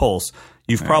snare pulse,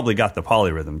 you've probably got the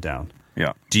polyrhythm down.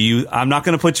 I'm not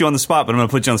going to put you on the spot, but I'm going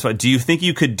to put you on the spot. Do you think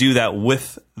you could do that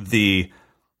with the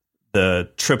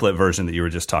triplet version that you were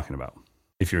just talking about?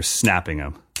 If you're snapping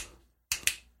them?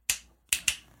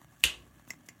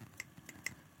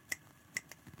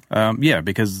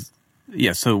 Because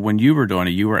so when you were doing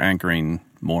it, you were anchoring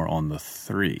more on the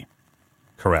 3.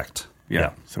 Correct.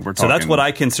 Yeah. So that's what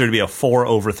I consider to be a 4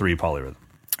 over 3 polyrhythm.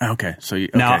 Okay. So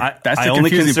now that's the only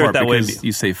confusing part that because way.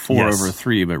 You say 4 over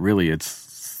 3, but really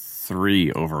it's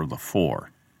 3 over the 4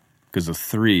 because the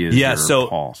 3 is your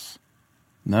pulse.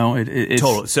 No, it's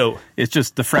totally. So it's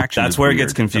just the fraction. That's where it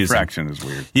gets confusing. The fraction is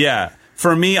weird. Yeah.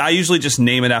 For me, I usually just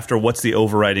name it after what's the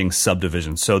overriding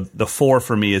subdivision. So the 4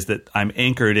 for me is that I'm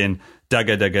anchored in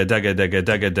dugga dugga dugga dugga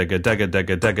dugga dugga dugga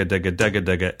dugga dugga dugga dugga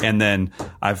dugga, and then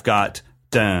I've got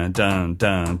dun, dun,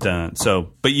 dun, dun.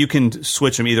 So, but you can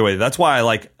switch them either way. That's why I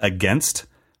like against,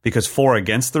 because 4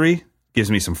 against 3 gives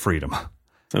me some freedom.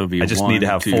 So it'll be I just need to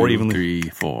have 4 evenly. 3,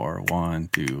 4, 1,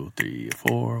 2, 3,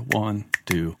 4, 1,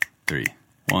 2, 3,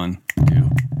 1, 2,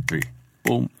 3.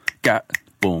 Boom, got,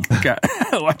 boom, got.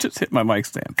 Oh, I just hit my mic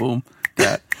stand. Boom,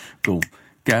 got, boom,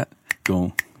 got,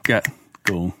 boom, got,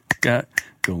 boom, got,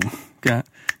 boom, got,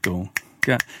 boom,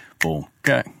 got, boom,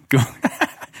 got, boom.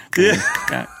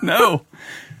 No.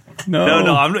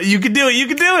 You can do it. You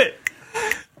can do it.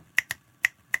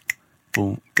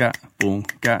 boom, got, boom,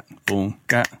 got, boom,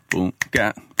 got, boom,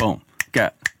 got, boom,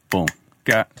 got, boom,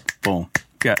 got, boom,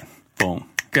 got, boom,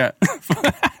 got.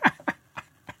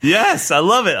 Yes, I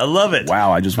love it. I love it.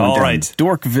 Wow, I just went All down right.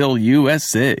 Dorkville,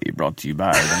 USA, brought to you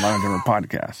by the Modern Drummer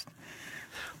Podcast.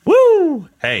 Woo!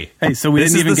 Hey, So we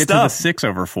this didn't even is the get to the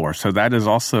stuff. 6/4. So that is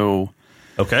also...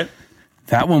 Okay.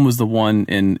 That one was the one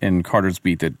in Carter's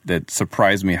beat that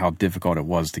surprised me how difficult it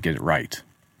was to get it right.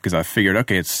 Because I figured,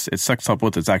 okay, it's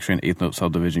sextuplets. It's actually an eighth note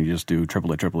subdivision. You just do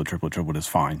triplet, triplet, triplet, triplet is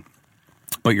fine.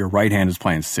 But your right hand is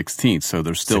playing 16th, so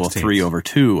there's still 16th. a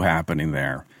 3/2 happening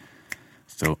there.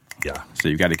 So Yeah. So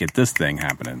you got to get this thing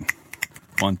happening.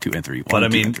 1, 2, and 3.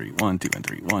 1, 2, and 3. 1, 2, and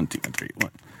 3. 1, 2, and 3.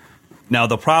 1. Now,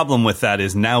 the problem with that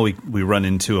is now we run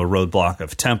into a roadblock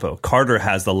of tempo. Carter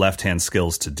has the left-hand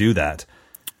skills to do that.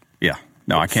 Yeah.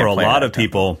 No, I can't For a play lot that of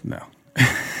people, tempo. No.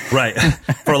 right.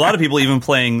 For a lot of people, even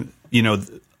playing,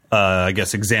 I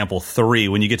guess example 3,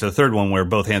 when you get to the third one where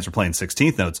both hands are playing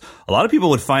 16th notes, a lot of people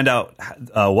would find out,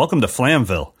 welcome to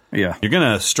Flamville. Yeah. You're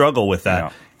going to struggle with that.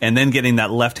 Yeah. And then getting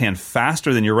that left hand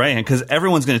faster than your right hand, because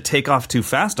everyone's going to take off too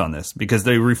fast on this because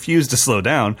they refuse to slow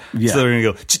down. Yeah. So they're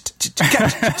going to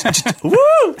go,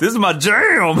 woo, this is my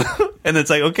jam. And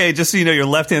it's like, okay, just so you know, your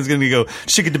left hand's going to go,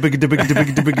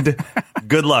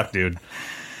 good luck, dude.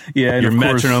 Yeah, and Your of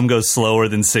course, metronome goes slower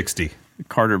than 60.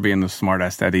 Carter being the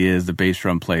smartass that he is, the bass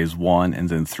drum plays 1 and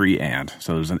then 3 and.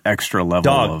 So there's an extra level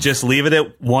Dog, just leave it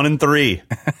at 1 and 3.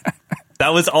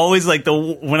 That was always like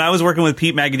when I was working with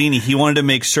Pete Magadini, he wanted to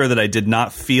make sure that I did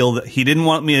not feel that he didn't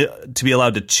want me to be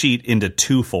allowed to cheat into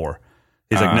 2/4.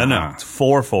 He's like, no, it's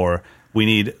 4/4. We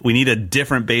need a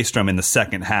different bass drum in the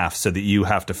second half so that you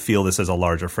have to feel this as a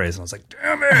larger phrase. And I was like,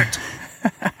 damn it.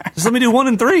 Just let me do 1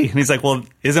 and 3. And he's like, well,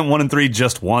 isn't 1 and 3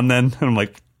 just 1 then? And I'm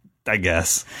like, I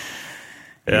guess.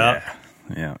 Yeah.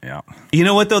 You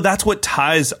know what though? That's what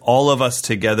ties all of us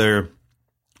together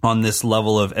on this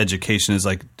level of education is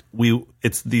like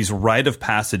it's these rite of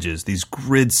passages, these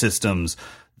grid systems,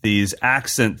 these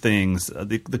accent things,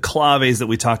 the claves that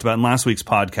we talked about in last week's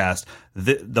podcast,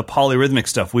 the polyrhythmic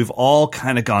stuff. We've all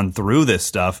kind of gone through this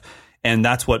stuff, and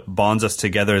that's what bonds us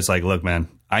together. It's like, look, man,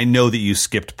 I know that you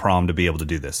skipped prom to be able to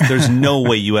do this. There's no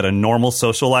way you had a normal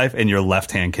social life and your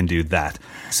left hand can do that.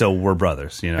 So we're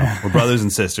brothers, we're brothers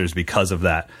and sisters because of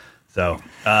that. So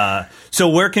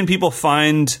where can people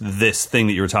find this thing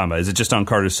that you were talking about? Is it just on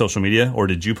Carter's social media, or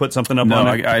did you put something up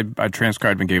on it? No, I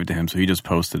transcribed and gave it to him, so he just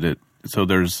posted it. So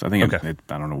there's, I think, I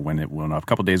don't know when it went up. A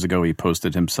couple days ago, he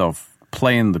posted himself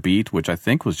playing the beat, which I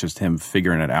think was just him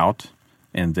figuring it out.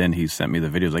 And then he sent me the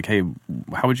videos like, hey,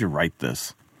 how would you write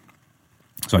this?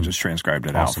 So I just transcribed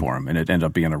it out for him, and it ended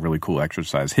up being a really cool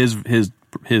exercise. His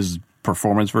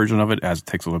performance version of it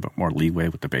takes a little bit more leeway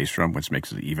with the bass drum, which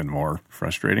makes it even more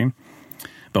frustrating.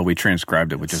 But we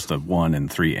transcribed it with just a 1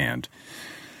 and 3 and.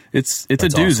 It's a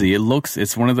doozy. Awesome.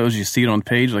 It's one of those you see it on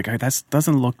page like that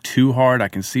doesn't look too hard. I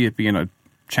can see it being a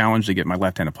challenge to get my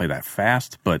left hand to play that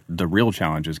fast, but the real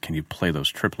challenge is can you play those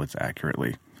triplets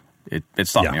accurately? It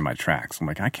stopped me in my tracks. I'm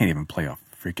like, I can't even play a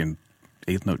freaking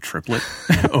eighth note triplet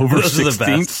over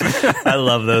 16th. I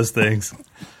love those things.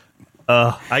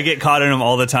 I get caught in them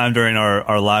all the time during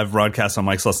our live broadcast on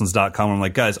Mike'sLessons.com. I'm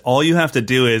like, guys, all you have to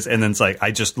do is, and then it's like,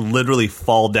 I just literally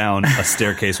fall down a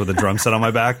staircase with a drum set on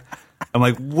my back. I'm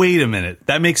like, wait a minute.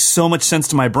 That makes so much sense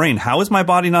to my brain. How is my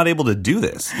body not able to do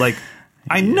this? Like,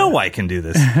 I know I can do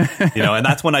this, and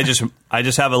that's when I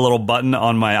just have a little button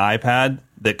on my iPad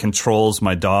that controls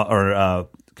my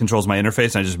controls my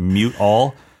interface, and I just mute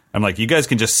all. I'm like, you guys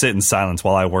can just sit in silence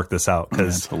while I work this out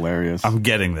because that's hilarious. I'm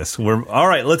getting this. All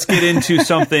right. Let's get into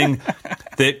something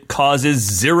that causes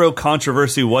zero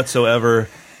controversy whatsoever.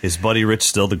 Is Buddy Rich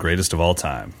still the greatest of all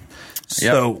time?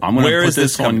 So I'm going to put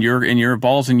this on your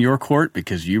balls in your court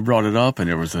because you brought it up and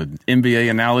there was an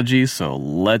NBA analogy. So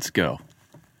let's go.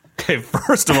 Okay,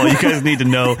 first of all, you guys need to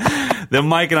know that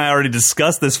Mike and I already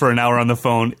discussed this for an hour on the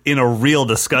phone in a real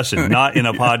discussion, not in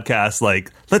a podcast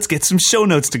like, let's get some show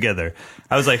notes together.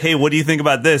 I was like, hey, what do you think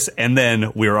about this? And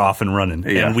then we were off and running,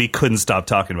 and we couldn't stop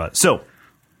talking about it. So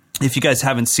if you guys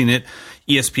haven't seen it,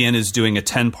 ESPN is doing a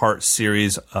 10-part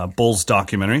series, Bulls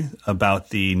documentary about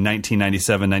the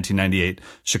 1997-1998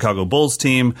 Chicago Bulls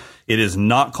team. It is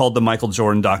not called the Michael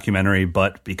Jordan documentary,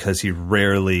 but because he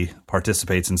rarely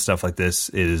participates in stuff like this,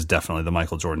 it is definitely the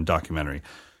Michael Jordan documentary.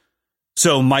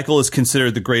 So Michael is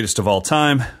considered the greatest of all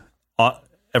time.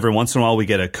 Every once in a while, we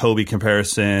get a Kobe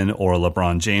comparison or a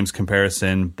LeBron James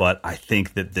comparison, but I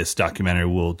think that this documentary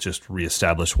will just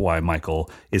reestablish why Michael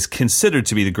is considered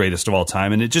to be the greatest of all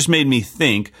time. And it just made me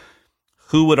think,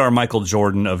 who would our Michael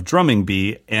Jordan of drumming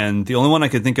be? And the only one I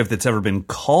could think of that's ever been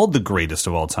called the greatest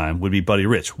of all time would be Buddy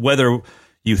Rich. Whether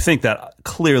you think that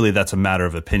clearly that's a matter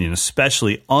of opinion,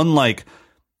 especially unlike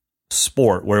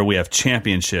sport where we have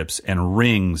championships and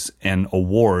rings and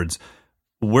awards.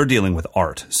 We're dealing with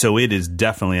art. So it is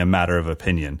definitely a matter of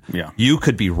opinion. Yeah. You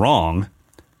could be wrong,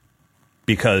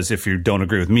 because if you don't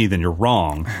agree with me, then you're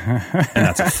wrong, and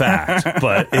that's a fact.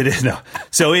 But it is no.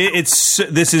 So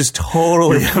this is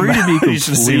totally You're free to be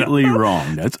completely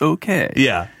wrong. That's okay.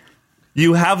 Yeah,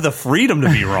 you have the freedom to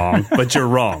be wrong, but you're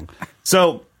wrong.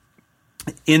 So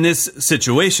in this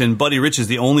situation, Buddy Rich is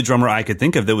the only drummer I could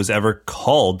think of that was ever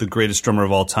called the greatest drummer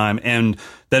of all time. And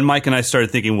then Mike and I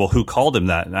started thinking, well, who called him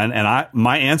that? And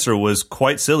my answer was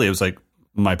quite silly. It was like,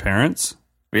 my parents.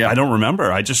 Yeah. I don't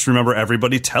remember. I just remember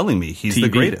everybody telling me he's the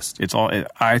greatest. It's all.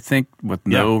 I think with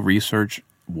no research,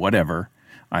 whatever.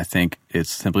 I think it's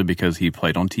simply because he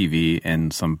played on TV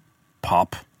and some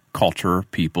pop culture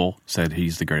people said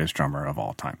he's the greatest drummer of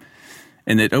all time,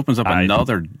 and it opens up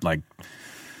another like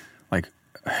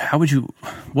how would you?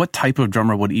 What type of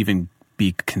drummer would even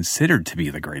be considered to be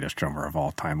the greatest drummer of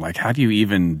all time? Like, how do you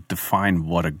even define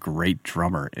what a great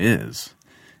drummer is?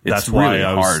 It's really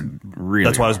hard.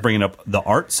 That's why I was bringing up the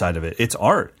art side of it. It's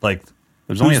art. Like,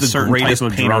 there's only a certain greatest type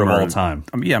of painter drummer of all time.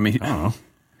 I don't know.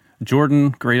 Jordan,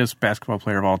 greatest basketball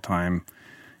player of all time.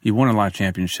 He won a lot of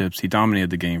championships. He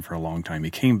dominated the game for a long time. He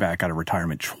came back out of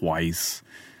retirement twice.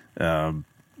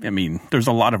 There's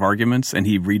a lot of arguments, and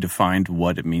he redefined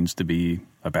what it means to be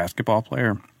a basketball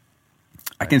player.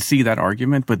 I can see that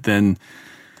argument, but then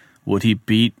would he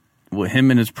beat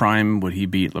him in his prime? Would he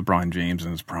beat LeBron James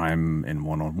in his prime in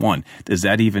one-on-one? Does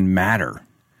that even matter?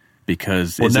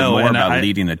 Because is it more about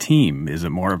leading a team? Is it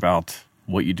more about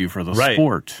what you do for the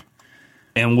sport?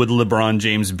 And would LeBron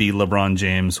James be LeBron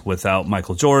James without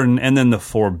Michael Jordan and then the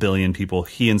 4 billion people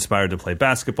he inspired to play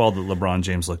basketball that LeBron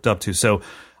James looked up to? So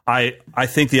I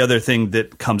think the other thing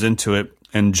that comes into it,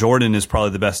 and Jordan is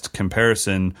probably the best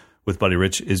comparison with Buddy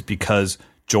Rich, is because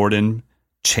Jordan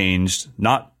changed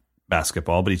not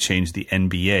basketball, but he changed the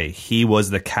NBA. He was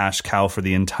the cash cow for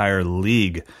the entire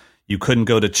league. You couldn't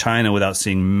go to China without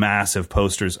seeing massive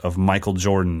posters of Michael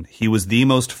Jordan. He was the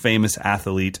most famous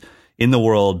athlete in the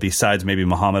world besides maybe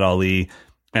Muhammad Ali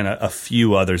and a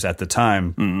few others at the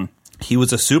time. Mm-hmm. He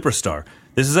was a superstar.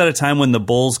 This is at a time when the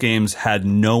Bulls games had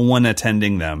no one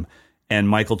attending them, and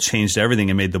Michael changed everything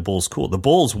and made the Bulls cool. The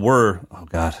Bulls were,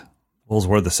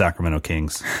 the Sacramento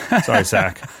Kings. Sorry,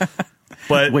 Sac.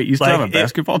 But wait, you still have a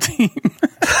basketball team?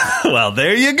 Well,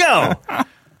 there you go.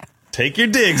 Take your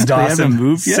digs, Dawson. They haven't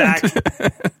moved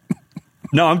yet?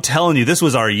 No, I'm telling you, this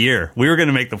was our year. We were going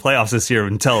to make the playoffs this year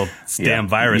until this damn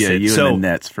virus hit. You and the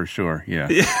Nets for sure. Yeah.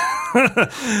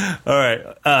 All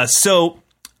right. So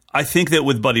I think that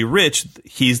with Buddy Rich,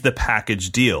 he's the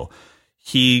package deal.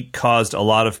 He caused a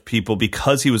lot of people,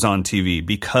 because he was on TV,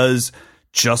 because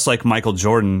just like Michael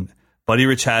Jordan, Buddy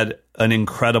Rich had an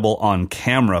incredible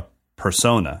on-camera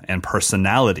persona and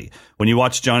personality. When you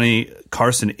watch Johnny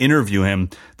Carson interview him,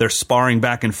 they're sparring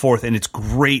back and forth, and it's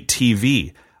great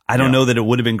TV. I don't know that it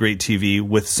would have been great TV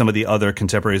with some of the other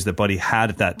contemporaries that Buddy had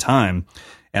at that time.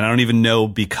 And I don't even know,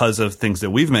 because of things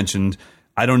that we've mentioned,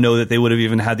 I don't know that they would have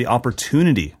even had the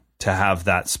opportunity to have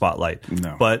that spotlight.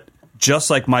 No. But just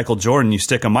like Michael Jordan, you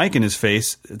stick a mic in his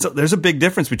face, there's a big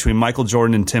difference between Michael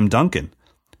Jordan and Tim Duncan.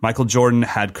 Michael Jordan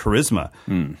had charisma.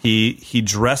 He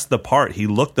dressed the part. He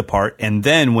looked the part. And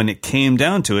then when it came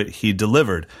down to it, he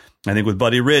delivered. I think with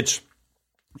Buddy Rich,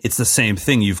 it's the same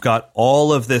thing. You've got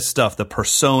all of this stuff, the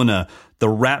persona, the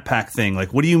Rat Pack thing.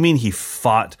 Like, what do you mean he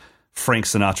fought Frank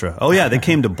Sinatra? Oh, yeah, they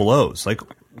came to blows. Like,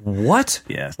 what?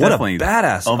 Yeah, it's what a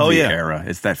badass. Of the era.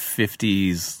 It's that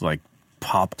 50s, like,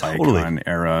 pop icon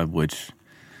era, which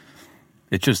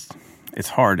it's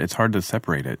hard. It's hard to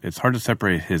separate it. It's hard to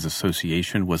separate his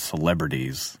association with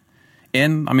celebrities.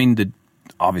 And, I mean,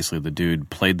 obviously the dude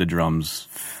played the drums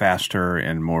faster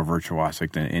and more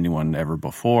virtuosic than anyone ever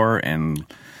before, and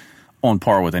on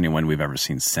par with anyone we've ever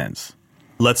seen since.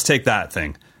 Let's take that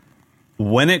thing.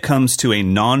 When it comes to a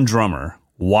non-drummer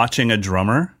watching a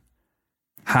drummer,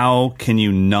 how can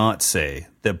you not say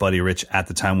that Buddy Rich at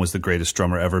the time was the greatest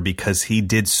drummer ever? Because he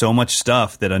did so much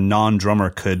stuff that a non-drummer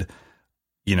could,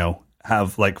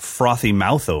 have like frothy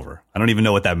mouth over. I don't even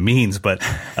know what that means, but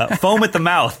foam at the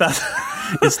mouth.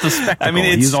 It's the spectacle. I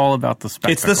mean, he's all about the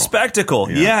spectacle. It's the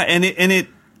spectacle. Yeah.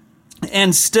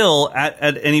 And still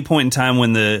at any point in time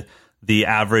when the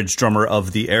average drummer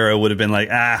of the era would have been like,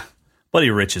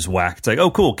 Buddy Rich is whack. It's like, oh,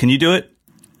 cool. Can you do it?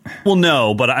 Well,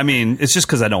 no, but I mean, it's just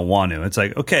because I don't want to. It's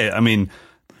like, okay, I mean,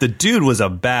 the dude was a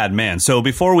bad man. So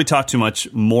before we talk too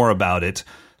much more about it,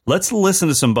 let's listen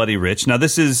to some Buddy Rich. Now,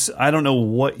 this is, I don't know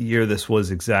what year this was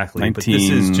exactly, but this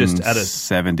is just at a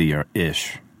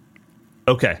 70-ish.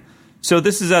 Okay. So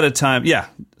this is at a time,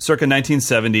 circa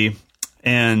 1970.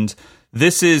 And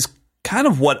this is kind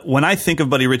of when I think of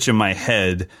Buddy Rich in my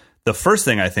head, the first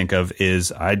thing I think of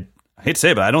is, I hate to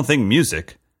say it, but I don't think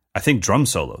music. I think drum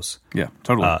solos. Yeah,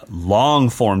 totally. Long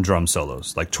form drum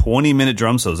solos, like 20-minute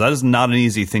drum solos. That is not an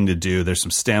easy thing to do. There's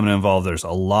some stamina involved. There's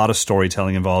a lot of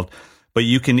storytelling involved. But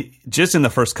you can, just in the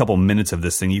first couple minutes of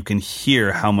this thing, you can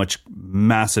hear how much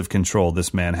massive control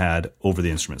this man had over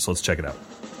the instrument. So let's check it out.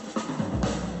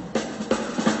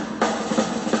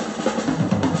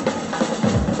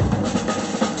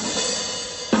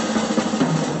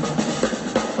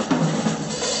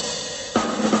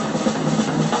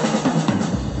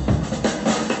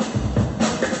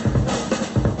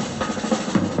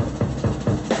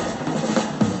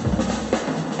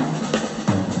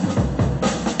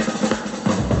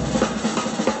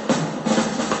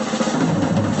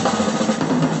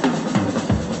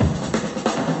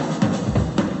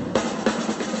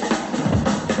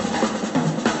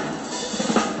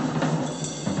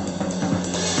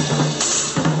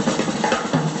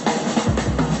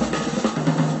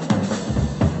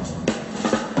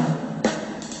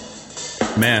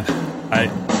 Man,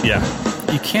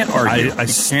 you can't argue. You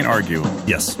can't argue.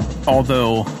 Yes.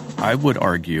 Although I would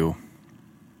argue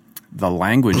the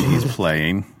language he's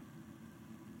playing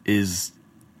is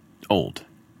old.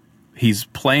 He's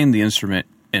playing the instrument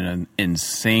in an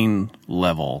insane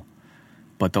level,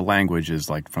 but the language is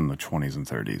like from the 20s and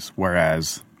 30s.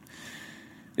 Whereas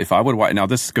if I would watch, now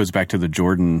this goes back to the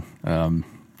Jordan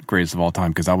greatest of all time,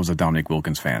 because I was a Dominique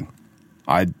Wilkins fan.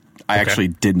 I actually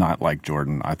did not like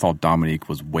Jordan. I thought Dominique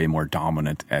was way more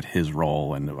dominant at his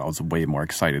role, and I was way more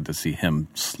excited to see him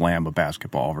slam a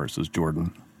basketball versus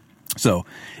Jordan. So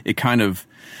it kind of,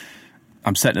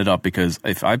 I'm setting it up because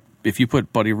if you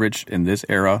put Buddy Rich in this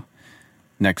era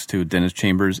next to Dennis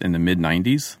Chambers in the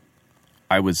mid-90s,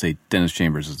 I would say Dennis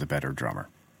Chambers is the better drummer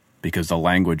because the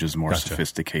language is more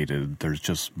sophisticated. There's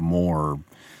just more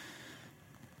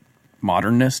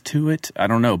modernness to it. I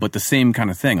don't know, but the same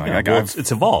kind of thing.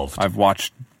 It's evolved. I've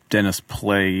watched Dennis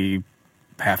play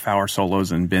half-hour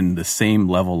solos and been the same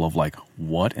level of like,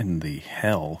 what in the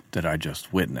hell did I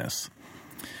just witness?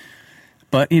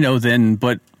 But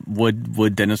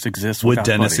would Dennis exist? Would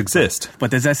Dennis exist? But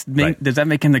does that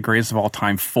make him the greatest of all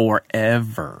time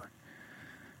forever?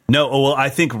 No. Well, I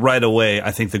think right away, I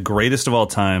think the greatest of all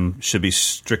time should be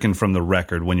stricken from the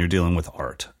record when you're dealing with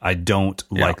art. I don't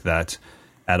like that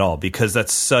at all, because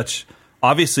that's such,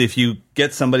 obviously if you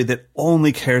get somebody that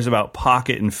only cares about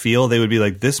pocket and feel, they would be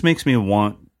like, this makes me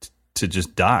want to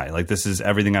just die. Like, this is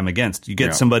everything I'm against. You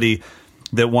get somebody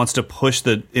that wants to push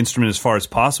the instrument as far as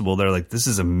possible. They're like, this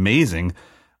is amazing.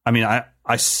 I mean,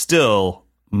 I still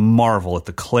marvel at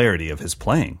the clarity of his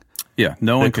playing. Yeah.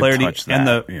 No one can touch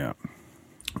that.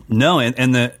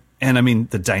 And I mean,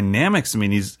 the dynamics, I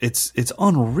mean, it's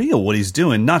unreal what he's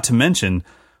doing, not to mention,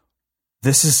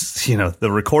 this is,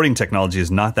 the recording technology is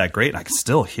not that great. I can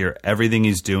still hear everything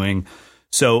he's doing.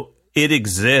 So it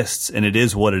exists and it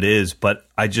is what it is. But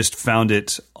I just found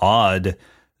it odd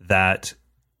that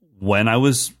when I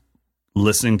was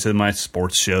listening to my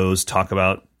sports shows talk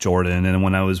about Jordan and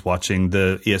when I was watching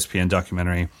the ESPN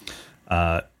documentary,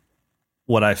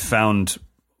 what I found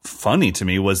funny to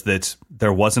me was that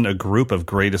there wasn't a group of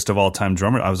greatest of all time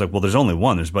drummers. I was like, well, there's only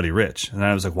one. There's Buddy Rich. And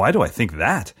I was like, why do I think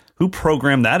that? Who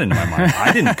programmed that into my mind?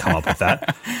 I didn't come up with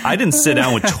that. I didn't sit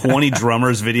down with 20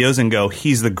 drummers videos and go,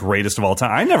 he's the greatest of all time.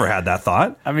 I never had that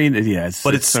thought. I mean,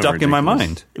 but it's stuck in my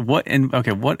mind. What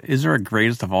is there a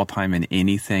greatest of all time in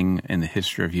anything in the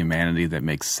history of humanity that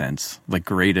makes sense? Like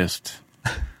greatest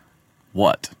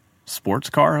what? Sports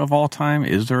car of all time?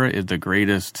 Is the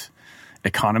greatest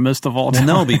economist of all time?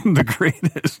 No, the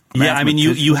greatest. Yeah, I mean,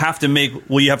 you have to make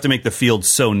the field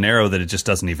so narrow that it just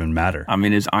doesn't even matter. I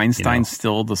mean, is Einstein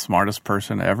still the smartest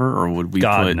person ever, or would we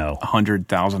put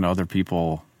 100,000 other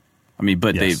people? I mean,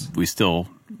 but we still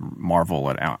marvel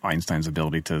at Einstein's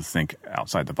ability to think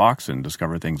outside the box and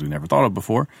discover things we never thought of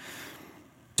before.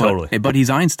 Totally. But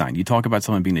he's Einstein. You talk about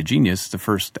someone being a genius, the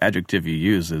first adjective you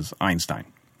use is Einstein.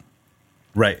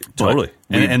 Right, totally.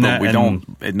 But we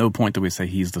don't, at no point do we say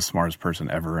he's the smartest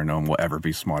person ever and no one will ever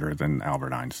be smarter than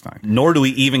Albert Einstein. Nor do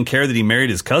we even care that he married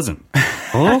his cousin.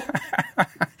 Huh?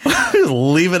 Just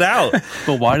leave it out.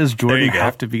 But why does Jordan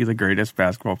have to be the greatest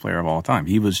basketball player of all time?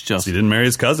 He didn't marry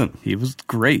his cousin. He was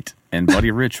great. And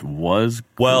Buddy Rich was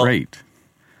great.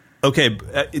 Okay,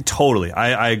 totally.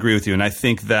 I agree with you. And I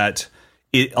think that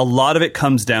a lot of it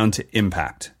comes down to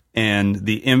impact. And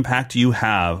the impact you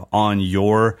have on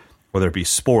your, whether it be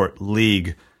sport,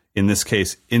 league, in this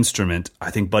case, instrument, I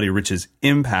think Buddy Rich's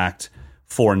impact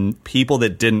for people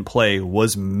that didn't play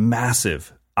was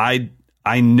massive. I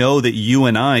I know that you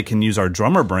and I can use our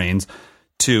drummer brains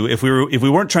to, if we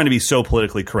weren't trying to be so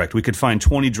politically correct, we could find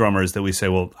 20 drummers that we say,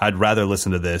 well, I'd rather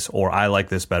listen to this, or I like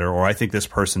this better, or I think this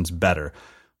person's better.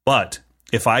 But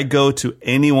if I go to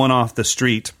anyone off the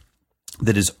street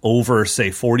that is over, say,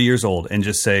 40 years old and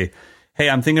just say, hey,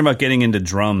 I'm thinking about getting into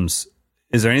drums.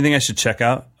 Is there anything I should check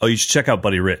out? Oh, you should check out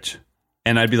Buddy Rich.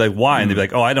 And I'd be like, why? And they'd be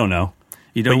like, oh, I don't know.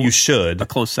 But you should. A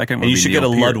close second would and you be should Neil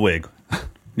get a Peart. Ludwig.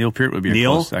 Neil Peart would be a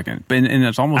close second. And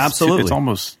it's almost Absolutely. It's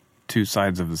almost two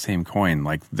sides of the same coin.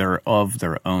 Like, they're of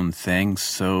their own thing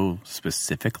so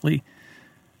specifically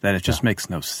that it just makes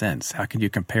no sense. How can you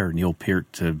compare Neil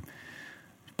Peart to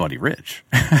Buddy Rich?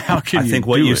 How can I you think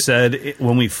what do you it? said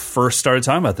when we first started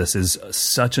talking about this is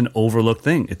such an overlooked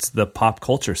thing. It's the pop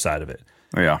culture side of it.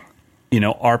 Yeah. You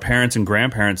know, our parents and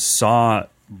grandparents saw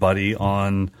Buddy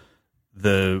on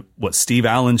the Steve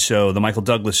Allen show, the Michael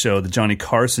Douglas show, the Johnny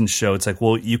Carson show. It's like,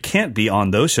 well, you can't be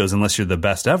on those shows unless you're the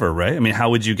best ever, right? I mean,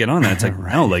 how would you get on that? It's like,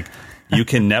 Right. no, like, you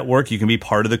can network, you can be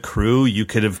part of the crew, you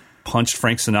could have punched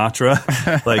Frank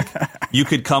Sinatra. Like, you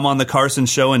could come on the Carson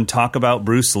show and talk about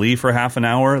Bruce Lee for half an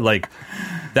hour. Like,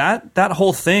 that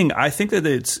whole thing, I think that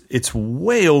it's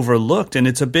way overlooked, and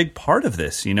it's a big part of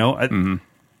this, you know?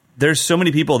 There's so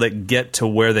many people that get to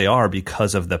where they are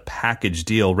because of the package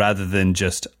deal rather than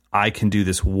just, I can do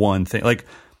this one thing. Like,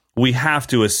 we have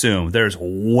to assume there's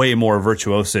way more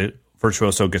virtuoso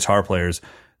guitar players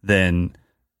than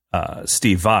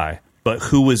Steve Vai. But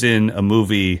who was in a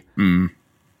movie,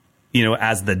 you know,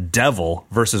 as the devil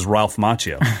versus Ralph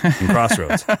Macchio in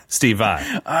Crossroads? Steve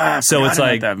Vai. So it's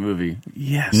like that movie.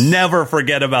 Yes. Never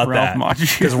forget about Ralph that,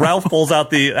 Macchio. because Ralph pulls out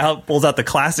the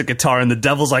classic guitar, and the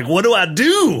devil's like, "What do I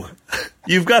do?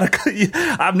 You've got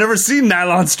to. I've never seen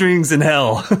nylon strings in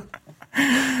hell."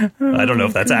 I don't know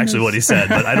if that's actually what he said,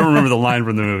 but I don't remember the line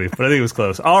from the movie, but I think it was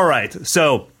close. All right.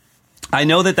 So I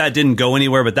know that didn't go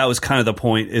anywhere, but that was kind of the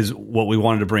point, is what we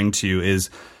wanted to bring to you is,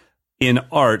 in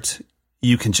art,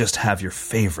 you can just have your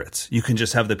favorites. You can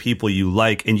just have the people you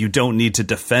like, and you don't need to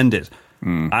defend it.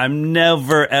 I'm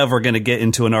never, ever going to get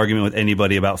into an argument with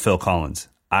anybody about Phil Collins.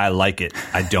 I like it.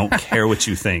 I don't care what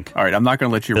you think. All right, I'm not going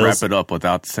to let you wrap it up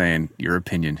without saying your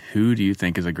opinion. Who do you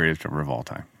think is the greatest drummer of all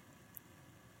time?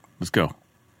 Let's go.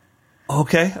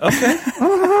 Okay. Okay.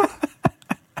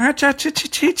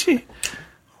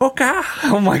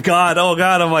 Oh my God. Oh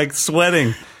God. I'm like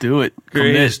sweating. Do it.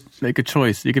 Greatest. Commit. Make a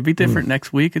choice. You could be different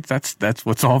next week. That's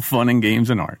what's all fun and games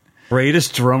and art.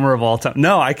 Greatest drummer of all time.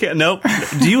 No, I can't. Nope.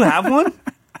 Do you have one?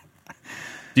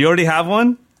 Do you already have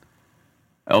one?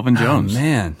 Elvin Jones. Oh,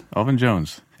 man. Elvin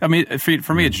Jones. I mean,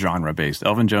 for me, it's genre based.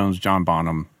 Elvin Jones, John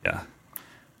Bonham. Yeah.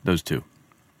 Those two.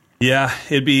 Yeah.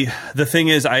 It'd be, the thing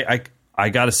is, I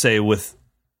got to say, with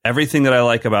everything that I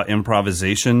like about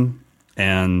improvisation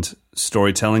and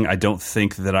storytelling, I don't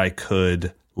think that I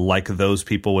could like those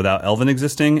people without Elvin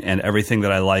existing, and everything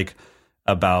that I like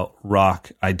about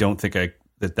rock, I don't think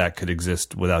that could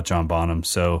exist without John Bonham.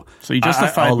 So you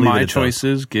justified my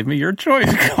choices. Give me your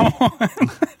choice. Come on.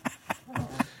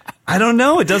 I don't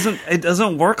know. It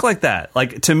doesn't work like that.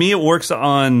 Like, to me, it works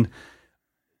on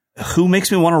who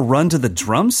makes me want to run to the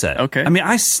drum set. Okay. I mean,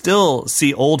 I still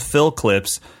see old Phil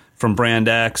clips from Brand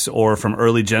X or from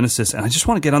early Genesis, and I just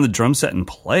want to get on the drum set and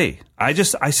play. I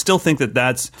still think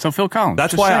that's... So Phil Collins.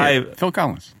 That's why Phil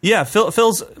Collins. Yeah,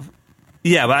 Phil's...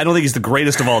 Yeah, but I don't think he's the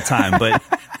greatest of all time, but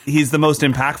he's the most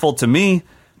impactful to me.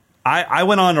 I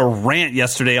went on a rant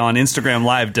yesterday on Instagram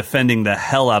Live defending the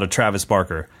hell out of Travis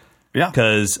Barker. Yeah.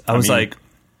 Because I was like,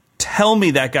 tell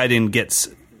me that guy didn't get,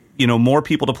 more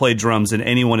people to play drums than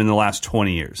anyone in the last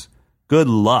 20 years. Good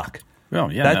luck.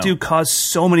 Well, yeah, that dude caused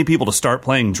so many people to start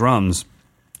playing drums.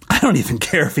 I don't even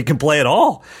care if he can play at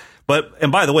all.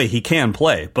 And by the way, he can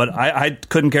play, but I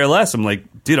couldn't care less. I'm like,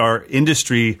 dude, our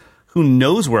industry, who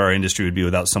knows where our industry would be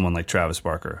without someone like Travis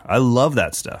Barker? I love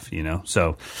that stuff,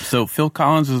 So Phil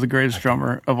Collins is the greatest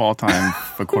drummer of all time,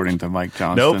 according to Mike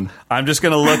Johnston. Nope. I'm just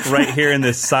going to look right here in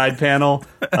this side panel.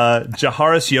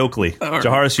 Jaharis Yoakley.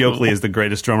 Jaharis Yoakley is the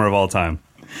greatest drummer of all time.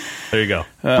 There you go.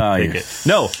 Take it.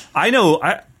 No, I know.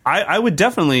 I would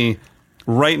definitely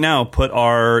right now put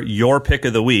your pick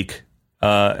of the week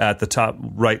at the top,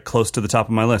 right close to the top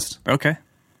of my list. Okay.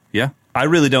 Yeah. I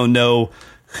really don't know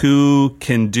who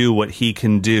can do what he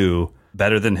can do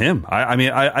better than him. I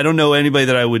mean, I don't know anybody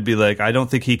that I would be like, I don't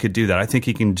think he could do that. I think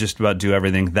he can just about do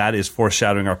everything. That is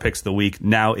foreshadowing our picks of the week.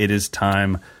 Now it is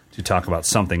time to talk about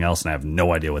something else, and I have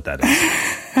no idea what that is.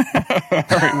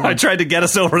 I tried to get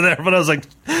us over there, but I was like,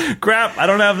 crap, I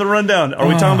don't have the rundown. Are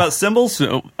we talking about cymbals?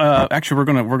 So actually,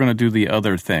 we're gonna do the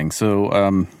other thing.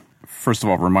 So first of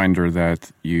all, reminder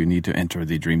that you need to enter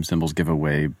the Dream Cymbals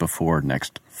giveaway before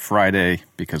next Friday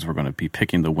because we're going to be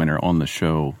picking the winner on the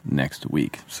show next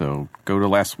week. So go to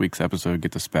last week's episode,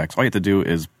 get the specs. All you have to do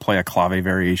is play a clave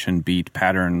variation, beat,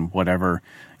 pattern, whatever.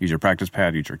 Use your practice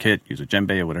pad, use your kit, use a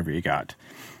djembe, whatever you got.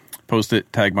 Post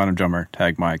it, tag Modern Drummer,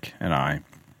 tag Mike and I,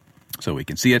 so we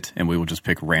can see it, and we will just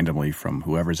pick randomly from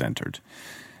whoever's entered.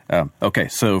 Okay,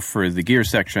 so for the gear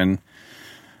section,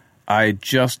 I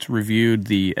just reviewed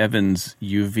the Evans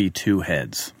UV2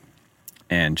 heads.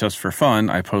 And just for fun,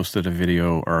 I posted a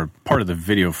video, or part of the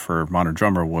video for Modern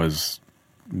Drummer was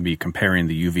me comparing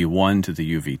the UV1 to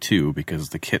the UV2, because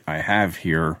the kit I have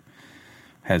here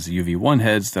has the UV1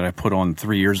 heads that I put on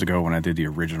 3 years ago when I did the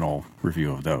original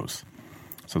review of those.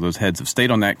 So those heads have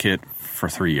stayed on that kit for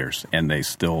 3 years, and they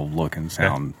still look and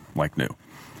sound like new.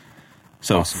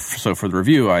 So, awesome. So for the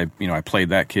review, I played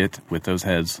that kit with those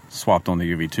heads, swapped on the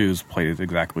UV2s, played it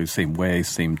exactly the same way,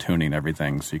 same tuning,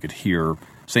 everything, so you could hear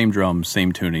same drums,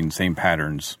 same tuning, same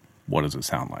patterns. What does it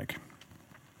sound like?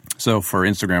 So for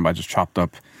Instagram, I just chopped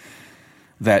up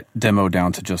that demo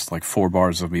down to just like 4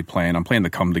 bars of me playing. I'm playing the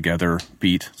Come Together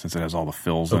beat since it has all the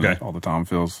fills in it, all the tom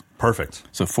fills. Perfect.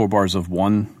 So 4 bars of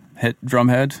one drum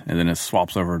head, and then it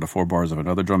swaps over to 4 bars of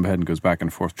another drum head and goes back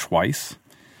and forth twice,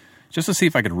 just to see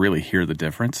if I could really hear the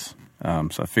difference. So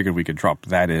I figured we could drop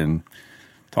that in,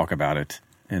 talk about it,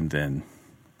 and then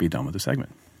be done with the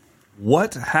segment.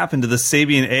 What happened to the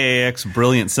Sabian AAX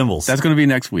Brilliant Cymbals? That's going to be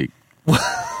next week.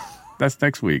 That's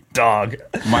next week. Dog.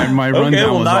 My rundown okay,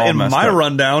 well, was not all in messed my up.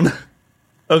 rundown.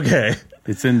 Okay.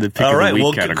 It's in the pick of the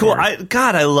week category.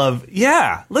 Cool.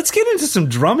 Yeah. Let's get into some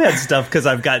Drumhead stuff, because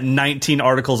I've got 19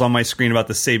 articles on my screen about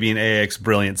the Sabian AAX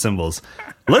Brilliant Cymbals.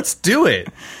 Let's do it.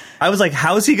 I was like,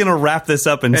 how is he going to wrap this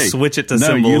up and switch it to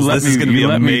cymbals? This is going to be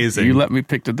amazing. You let me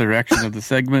pick the direction of the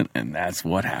segment, and that's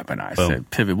what happened. I said,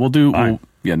 pivot.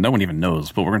 No one even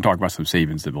knows, but we're going to talk about some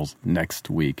Sabian cymbals next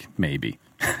week, maybe.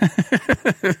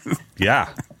 Yeah.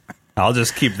 I'll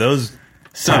just keep those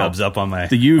tabs up on my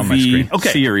the UV on my screen.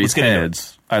 series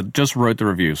heads. I just wrote the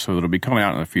review, so it'll be coming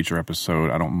out in a future episode.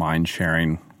 I don't mind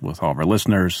sharing with all of our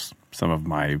listeners some of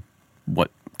my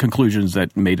conclusions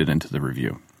that made it into the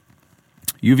review.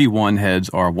 UV1 heads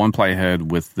are a one-ply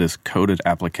head with this coated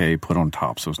applique put on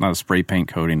top. So it's not a spray paint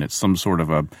coating. It's some sort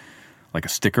of a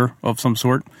sticker of some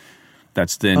sort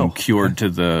that's then cured to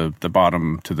the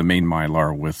bottom, to the main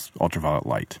mylar with ultraviolet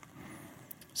light.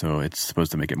 So it's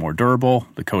supposed to make it more durable.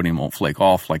 The coating won't flake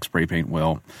off like spray paint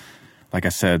will. Like I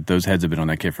said, those heads have been on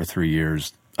that kit for 3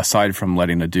 years. Aside from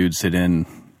letting a dude sit in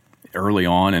early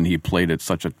on and he played at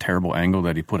such a terrible angle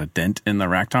that he put a dent in the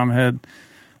rack tom head,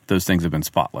 those things have been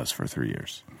spotless for 3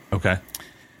 years. Okay.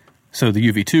 So the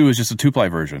UV2 is just a 2-ply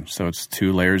version. So it's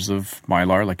 2 layers of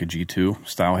mylar, like a G2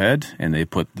 style head, and they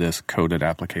put this coated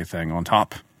applique thing on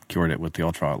top, cured it with the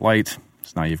ultraviolet light.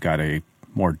 So now you've got a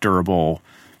more durable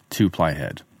 2-ply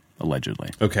head,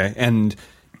 allegedly. Okay. And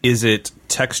is it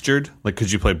textured? Like,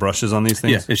 could you play brushes on these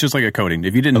things? Yeah, it's just like a coating.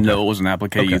 If you didn't know it was an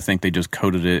applique, you think they just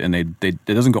coated it, and it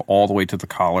doesn't go all the way to the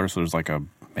collar, so there's like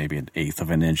maybe 1/8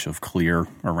 of an inch of clear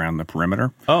around the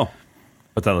perimeter. Oh,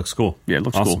 but that looks cool. Yeah, it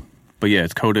looks cool. But yeah,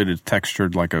 it's coated. It's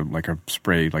textured like a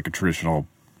spray, like a traditional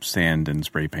sand and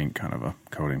spray paint kind of a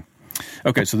coating.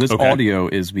 Okay, so this audio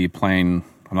is me playing.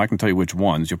 I'm not going to tell you which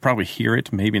ones. You'll probably hear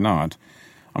it, maybe not.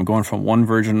 I'm going from one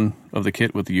version of the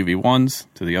kit with the UV1s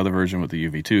to the other version with the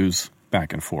UV2s,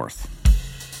 back and forth.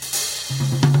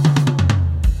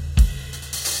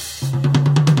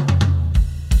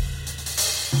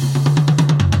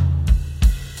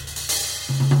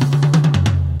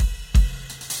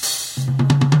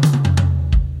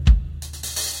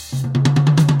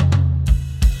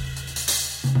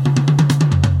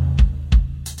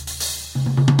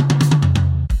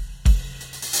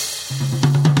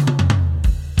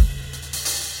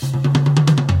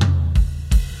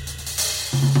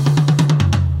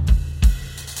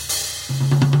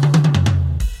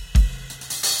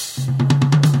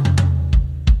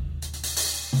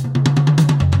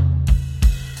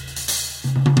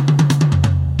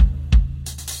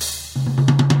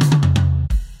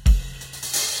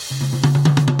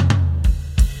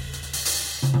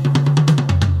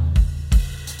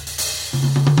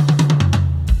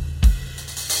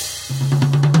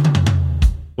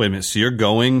 Wait a minute, so you're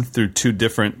going through 2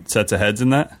 different sets of heads in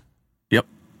that? Yep.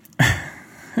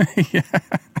 Yeah.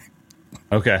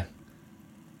 Okay.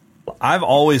 I've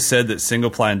always said that single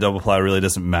ply and double ply really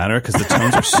doesn't matter because the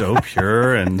tones are so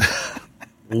pure and...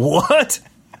 What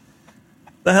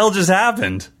the hell just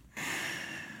happened?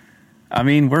 I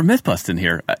mean, we're myth busting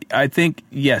here. I think,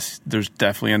 yes, there's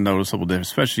definitely a noticeable difference,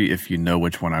 especially if you know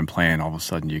which one I'm playing. All of a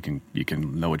sudden, you can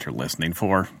know what you're listening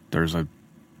for. There's a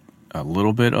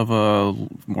little bit of a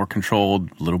more controlled,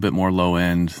 a little bit more low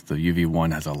end. The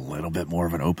UV1 has a little bit more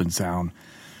of an open sound.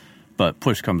 But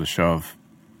push comes to shove,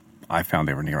 I found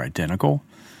they were near identical.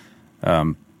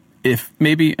 If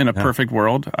maybe in a perfect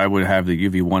world, I would have the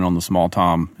UV1 on the small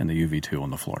tom and the UV2 on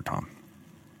the floor tom.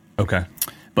 Okay.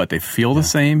 But they feel the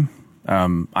same.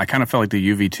 I kind of felt like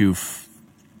the UV2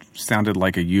 sounded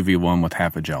like a UV1 with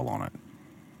half a gel on it.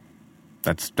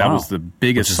 That was the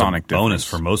biggest sonic difference. Bonus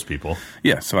for most people.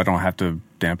 Yeah, so I don't have to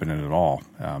dampen it at all.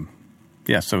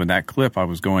 So in that clip, I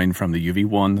was going from the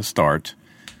UV1 to start,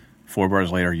 4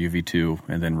 bars later UV2,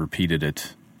 and then repeated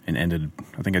it and ended.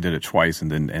 I think I did it twice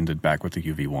and then ended back with the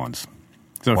UV1s.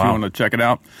 So if you want to check it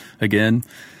out, again,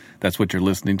 that's what you're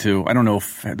listening to. I don't know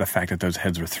if the fact that those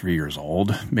heads are 3 years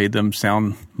old made them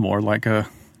sound more like a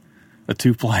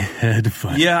 2-ply head.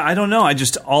 But. Yeah, I don't know.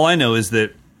 All I know is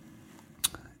that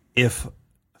if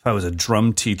I was a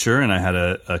drum teacher and I had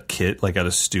a kit like at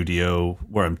a studio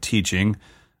where I'm teaching,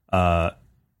 the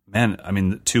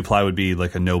 2-ply would be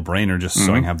like a no-brainer just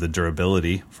so I can have the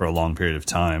durability for a long period of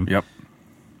time. Yep.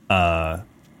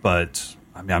 But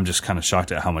I mean, I'm just kind of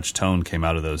shocked at how much tone came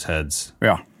out of those heads.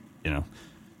 Yeah. You know.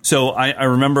 So I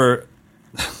remember,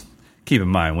 keep in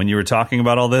mind, when you were talking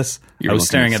about all this, I was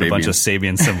staring at a bunch of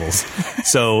Sabian cymbals.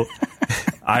 So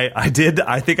I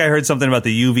think I heard something about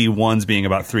the UV1s being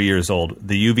about 3 years old.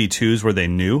 The UV2s, were they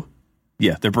new?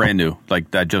 Yeah, they're brand new.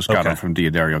 Like, I just got them from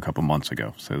Diodario a couple months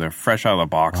ago. So they're fresh out of the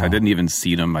box. I didn't even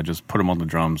seed them. I just put them on the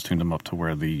drums, tuned them up to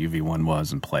where the UV1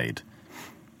 was, and played.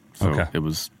 So it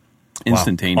was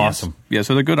instantaneous. Wow. Awesome. Yeah,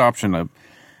 so they're a good option.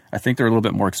 I think they're a little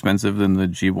bit more expensive than the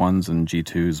G1s and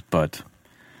G2s, but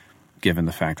given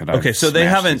the fact that so they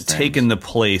haven't taken the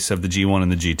place of the G1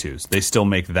 and the G2s. They still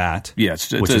make that,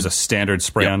 which is a standard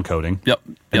spray-on coating. Yep.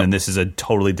 And then this is a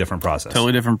totally different process.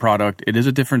 Totally different product. It is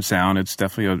a different sound. It's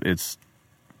definitely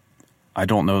I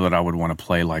don't know that I would want to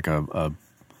play like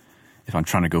if I'm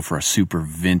trying to go for a super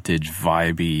vintage,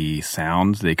 vibey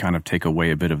sound. They kind of take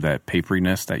away a bit of that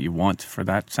paperiness that you want for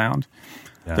that sound.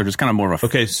 Yeah. They're just kind of more of a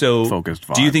focused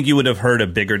vibe. Do you think you would have heard a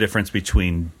bigger difference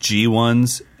between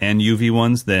G1s and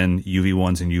UV1s than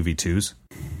UV1s and UV2s?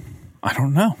 I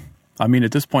don't know. I mean,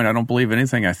 at this point, I don't believe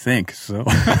anything I think. So,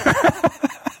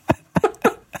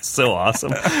 so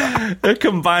awesome. They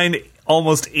combined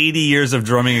almost 80 years of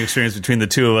drumming experience between the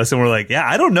two of us, and we're like, yeah,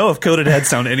 I don't know if coated heads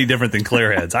sound any different than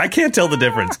clear heads. I can't tell the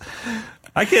difference.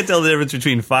 I can't tell the difference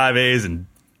between 5As and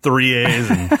 3As,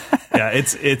 and yeah,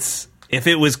 it's. If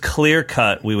it was clear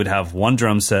cut, we would have one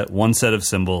drum set, one set of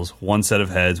cymbals, one set of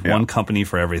heads, one company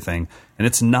for everything. And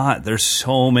it's not. There's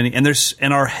so many,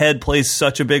 and our head plays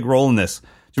such a big role in this. Do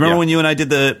you remember when you and I did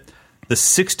the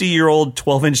 60-year-old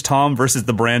 12-inch tom versus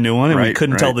the brand new one, and we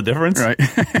couldn't tell the difference? Right.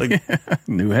 Like,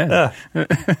 new head.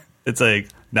 It's like,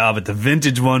 nah, but the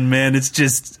vintage one, man, it's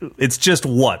just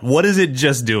what? What is it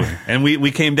just doing? And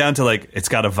we came down to like, it's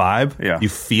got a vibe. Yeah. You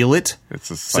feel it.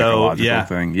 It's a psychological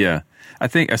thing. Yeah. I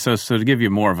think so. So to give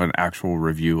you more of an actual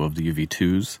review of the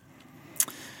UV2s,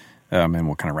 and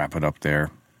we'll kind of wrap it up there.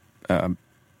 I'm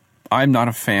not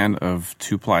a fan of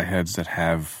 2-ply heads that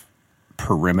have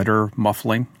perimeter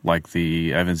muffling, like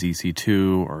the Evans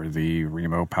EC2 or the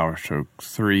Remo PowerStroke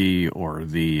 3 or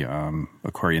the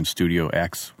Aquarian Studio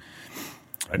X,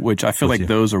 which I feel like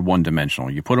those are one-dimensional.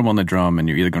 You put them on the drum, and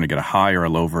you're either going to get a high or a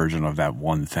low version of that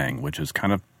one thing, which is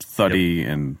kind of thuddy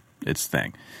and its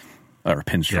thing. Or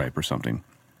pinstripe or something.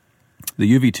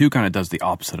 The UV2 kind of does the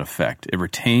opposite effect. It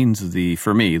retains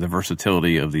for me, the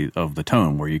versatility of the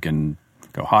tone, where you can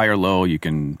go high or low, you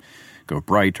can go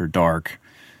bright or dark,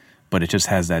 but it just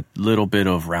has that little bit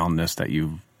of roundness that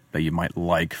you might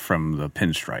like from the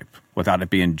pinstripe, without it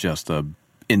being just a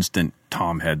instant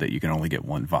tom head that you can only get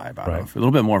one vibe out of. A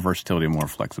little bit more versatility and more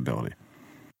flexibility.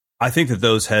 I think that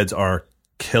those heads are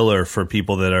killer for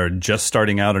people that are just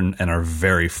starting out and are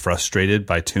very frustrated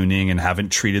by tuning and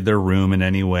haven't treated their room in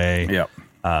any way. Yep.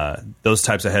 Those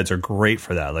types of heads are great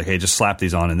for that. Like, hey, just slap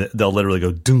these on and they'll literally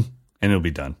go doom, and it'll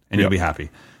be done, and you'll be happy.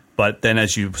 But then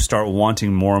as you start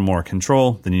wanting more and more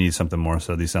control, then you need something more.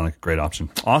 So these sound like a great option.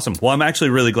 Awesome. Well, I'm actually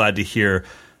really glad to hear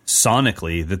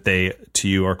sonically that they, to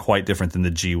you, are quite different than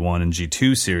the G1 and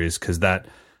G2 series, because that,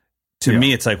 to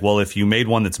me, it's like, well, if you made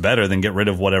one that's better, then get rid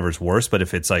of whatever's worse. But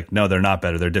if it's like, no, they're not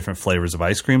better, they're different flavors of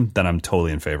ice cream, then I'm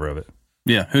totally in favor of it.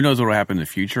 Yeah, who knows what will happen in the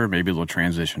future? Maybe they'll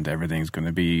transition to everything's going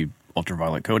to be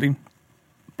ultraviolet coating.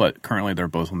 But currently, they're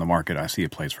both on the market. I see a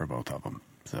place for both of them.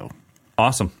 So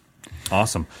awesome.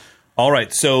 All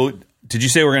right. So did you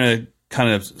say we're going to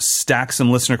kind of stack some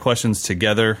listener questions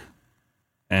together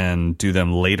and do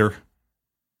them later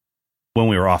when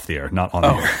we were off the air, not on the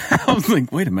air. I was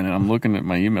like, wait a minute, I'm looking at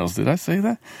my emails. Did I say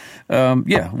that?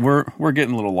 Yeah, we're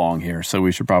getting a little long here, so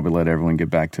we should probably let everyone get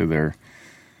back to their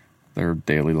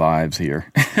daily lives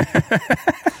here.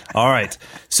 All right,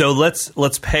 so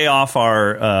let's pay off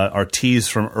our tease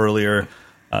from earlier.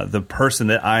 The person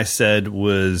that I said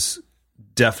was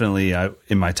definitely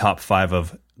in my top 5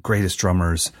 of greatest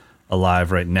drummers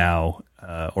alive right now,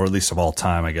 or at least of all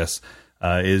time, I guess,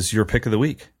 is your pick of the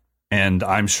week. And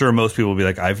I'm sure most people will be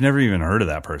like, I've never even heard of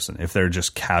that person if they're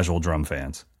just casual drum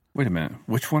fans. Wait a minute.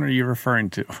 Which one are you referring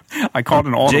to? I called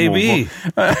an audible.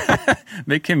 JB.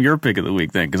 Make him your pick of the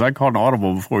week then, because I called an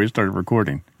audible before we started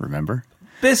recording. Remember?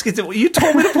 Biscuits, you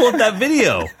told me to pull up that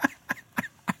video.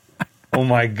 Oh,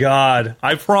 my God.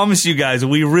 I promise you guys,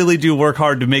 we really do work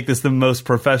hard to make this the most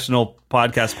professional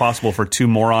podcast possible for 2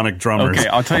 moronic drummers. Okay,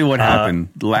 I'll tell you what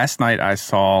happened. Last night I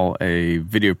saw a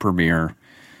video premiere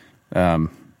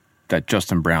that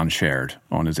Justin Brown shared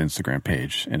on his Instagram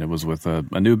page, and it was with a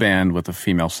new band with a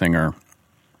female singer.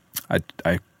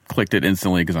 I clicked it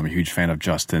instantly because I'm a huge fan of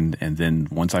Justin, and then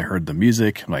once I heard the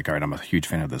music, I'm like, all right, I'm a huge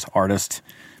fan of this artist.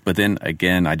 But then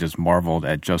again, I just marveled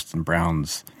at Justin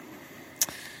Brown's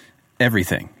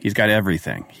everything. He's got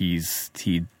everything. He's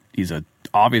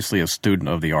obviously a student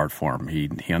of the art form.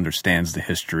 He understands the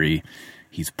history.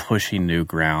 He's pushing new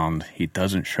ground. He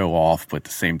doesn't show off, but at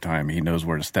the same time, he knows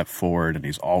where to step forward, and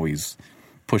he's always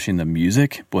pushing the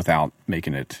music without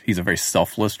making it. He's a very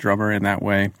selfless drummer in that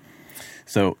way.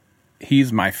 So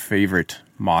he's my favorite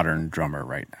modern drummer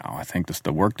right now. I think just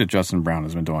the work that Justin Brown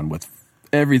has been doing with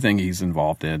everything he's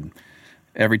involved in,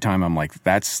 every time I'm like,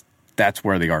 that's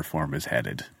where the art form is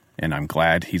headed. And I'm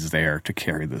glad he's there to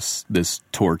carry this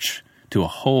torch to a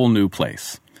whole new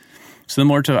place.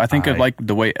 Similar to, I think, of like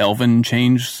the way Elvin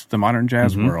changed the modern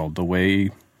jazz world, the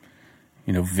way,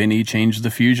 Vinny changed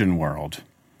the fusion world.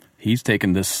 He's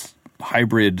taken this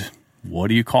hybrid, what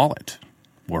do you call it,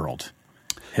 world.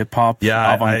 Hip-hop,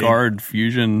 avant-garde,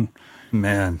 fusion.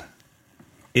 Man,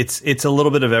 it's a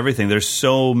little bit of everything. There's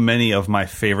so many of my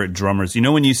favorite drummers. You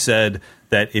know when you said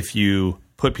that if you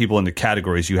put people into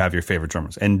categories, you have your favorite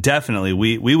drummers. And definitely,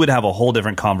 we would have a whole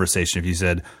different conversation if you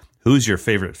said, who's your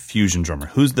favorite fusion drummer?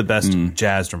 Who's the best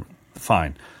jazz drummer?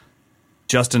 Fine.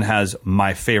 Justin has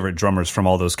my favorite drummers from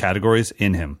all those categories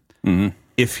in him. Mm-hmm.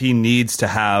 If he needs to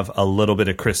have a little bit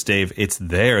of Chris Dave, it's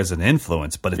there as an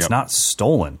influence, but it's not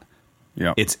stolen.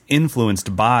 Yep. It's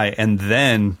influenced by, and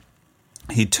then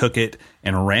he took it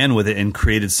and ran with it and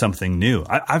created something new.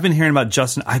 I've been hearing about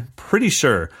Justin. I'm pretty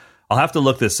sure, I'll have to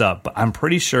look this up, but I'm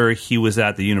pretty sure he was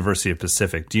at the University of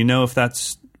Pacific. Do you know if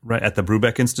that's right at the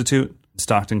Brubeck Institute?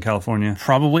 Stockton, California?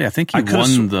 Probably. I think he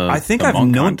won the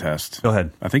monk contest. Go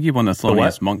ahead. I think he won the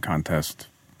Thelonious Monk contest.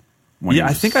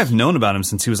 I think I've known about him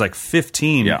since he was like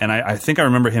 15, and I think I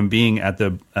remember him being at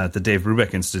the Dave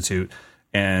Brubeck Institute,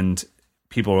 and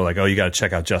people were like, "Oh, you got to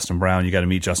check out Justin Brown. You got to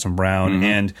meet Justin Brown."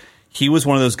 And he was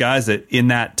one of those guys that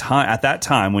at that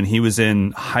time when he was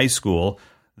in high school,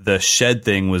 the shed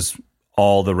thing was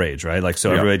all the rage, right? Like,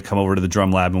 so everybody would come over to the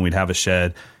drum lab and we'd have a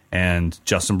shed, and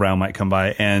Justin Brown might come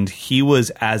by, and he was,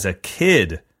 as a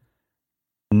kid,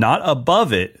 not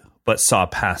above it, but saw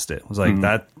past it. Was like,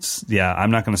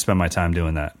 I'm not going to spend my time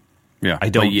doing that. Yeah, I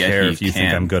don't care if you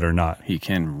think I'm good or not. He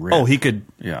can rip. Oh, he could.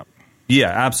 Yeah,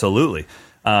 absolutely.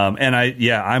 And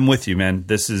I'm with you, man.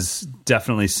 This is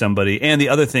definitely somebody. And the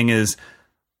other thing is,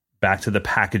 back to the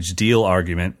package deal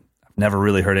argument. I've never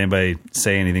really heard anybody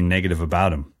say anything negative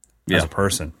about him as a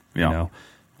person. You know.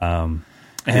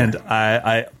 And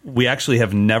we actually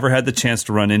have never had the chance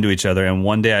to run into each other. And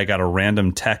one day I got a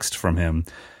random text from him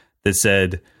that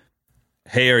said,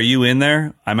 "Hey, are you in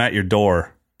there? I'm at your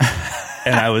door."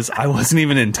 And I wasn't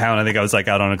even in town. I think I was like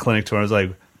out on a clinic tour. I was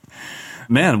like,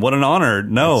 man, what an honor.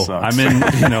 No, I'm in,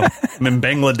 I'm in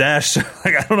Bangladesh.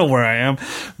 Like, I don't know where I am,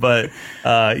 but,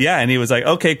 and he was like,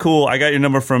 "Okay, cool. I got your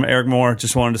number from Eric Moore.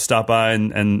 Just wanted to stop by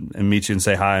and meet you and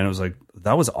say hi." And I was like,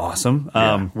 that was awesome.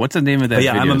 What's the name of that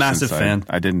video? I'm a massive fan.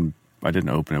 I didn't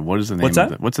open it. What is the name?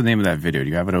 What's the name of that video? Do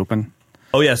you have it open?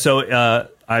 Oh yeah. So,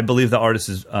 I believe the artist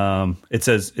is, it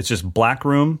says it's just Black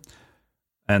Room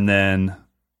and then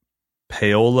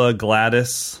Paola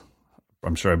Gladys.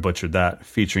 I'm sure I butchered that,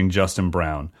 featuring Justin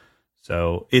Brown.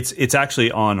 So it's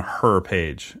actually on her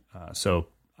page. So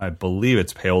I believe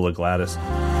it's Paola Gladys.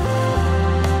 I'm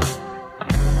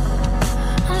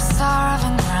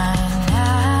starving right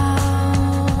now.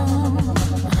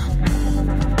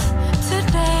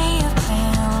 Today I've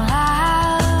been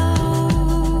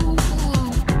loud.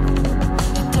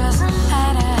 It doesn't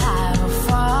matter how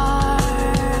far.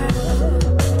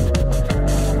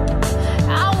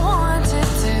 I wanted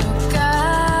to go.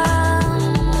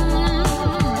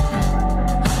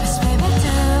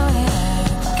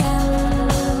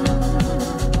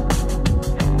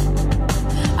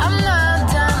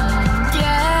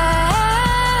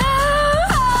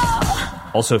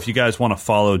 Also, if you guys want to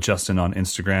follow Justin on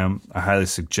Instagram, I highly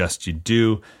suggest you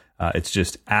do. It's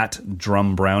just at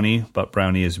Drum Brownie, but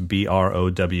Brownie is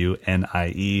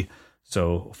BROWNIE.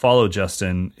 So follow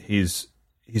Justin. He's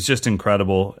just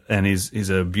incredible, and he's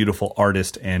a beautiful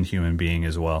artist and human being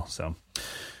as well. So,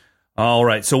 all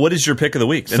right. So what is your pick of the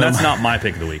week? And that's not my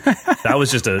pick of the week. That was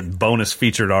just a bonus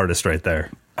featured artist right there.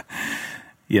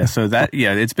 Yeah. So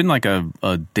it's been like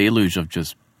a deluge of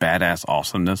just badass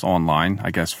awesomeness online, I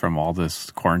guess, from all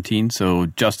this quarantine. So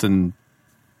Justin,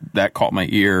 that caught my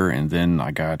ear, and then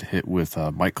I got hit with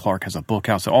Mike Clark has a book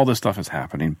out. So all this stuff is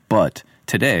happening. But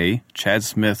today, Chad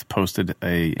Smith posted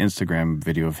a Instagram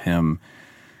video of him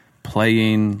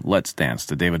playing Let's Dance,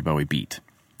 the David Bowie beat.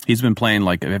 He's been playing,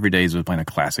 like, every day he's been playing a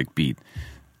classic beat.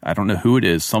 I don't know who it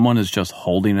is. Someone is just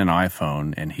holding an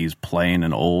iPhone, and he's playing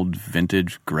an old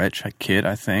vintage Gretsch kit,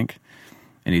 I think.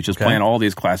 And he's just playing all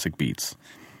these classic beats.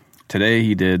 Today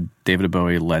he did David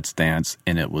Bowie Let's Dance,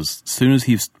 and it was, as soon as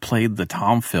he played the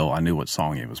tom fill, I knew what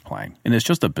song he was playing. And it's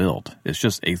just a build. It's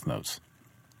just eighth notes.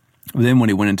 Then when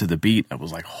he went into the beat, I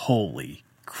was like, holy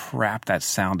crap, that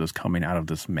sound is coming out of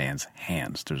this man's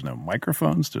hands. There's no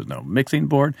microphones. There's no mixing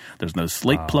board. There's no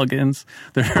Slate plugins.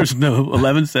 There's no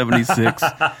 1176.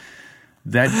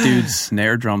 That dude's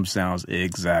snare drum sounds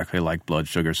exactly like Blood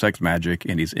Sugar Sex Magic,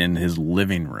 and he's in his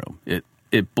living room.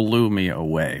 It blew me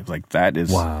away. Like, that is...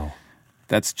 Wow.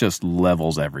 That's just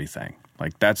levels everything.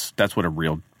 Like, that's what a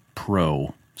real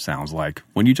pro sounds like.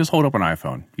 When you just hold up an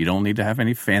iPhone, you don't need to have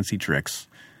any fancy tricks.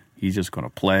 He's just going to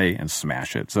play and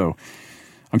smash it. So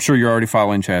I'm sure you're already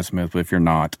following Chad Smith, but if you're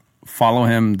not, follow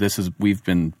him. We've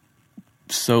been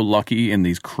so lucky in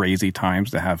these crazy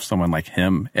times to have someone like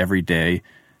him every day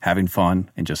having fun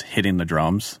and just hitting the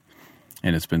drums.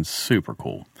 And it's been super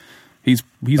cool.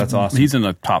 That's awesome. He's in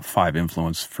the top 5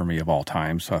 influence for me of all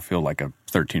time, so I feel like a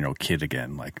 13-year-old kid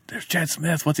again. Like, there's Chad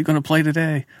Smith. What's he going to play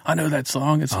today? I know that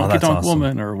song. It's Honky Tonk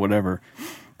Woman or whatever.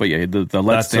 But yeah, the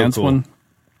Let's Dance one,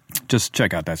 just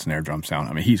check out that snare drum sound.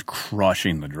 I mean, he's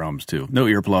crushing the drums too. No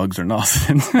earplugs or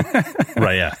nothing.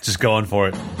 Right, yeah. Just going for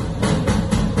it.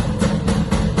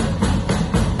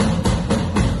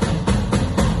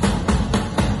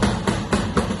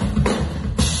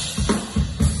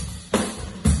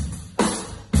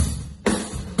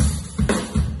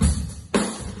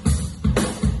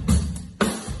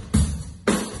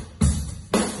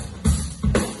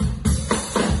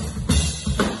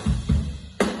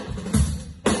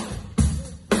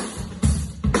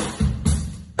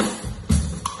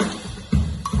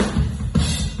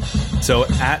 So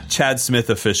at Chad Smith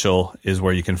Official is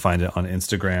where you can find it on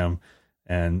Instagram.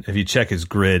 And if you check his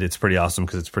grid, it's pretty awesome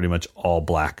because it's pretty much all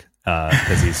black.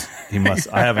 Because he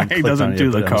must. I haven't. He doesn't do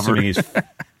the cover.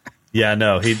 Yeah,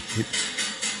 no. He.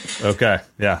 Okay.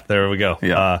 Yeah. There we go.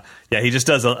 Yeah. He just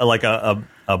does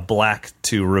a black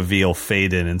to reveal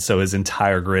fade in, and so his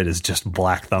entire grid is just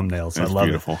black thumbnails. I love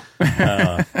beautiful.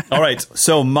 It. All right.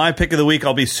 So my pick of the week.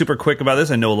 I'll be super quick about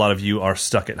this. I know a lot of you are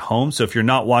stuck at home, so if you're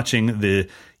not watching the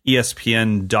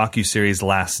ESPN docuseries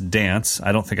Last Dance.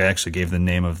 I don't think I actually gave the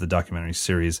name of the documentary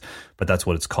series, but that's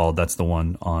what it's called. That's the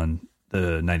one on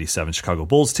the 97 Chicago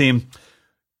Bulls team.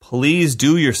 Please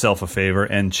do yourself a favor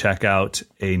and check out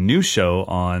a new show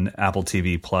on Apple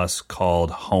TV Plus called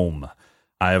Home.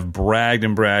 I have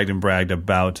bragged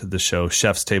about the show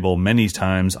Chef's Table many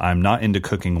times. I'm not into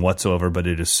cooking whatsoever, but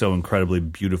it is so incredibly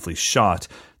beautifully shot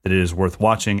that it is worth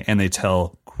watching, and they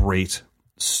tell great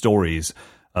stories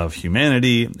of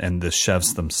humanity and the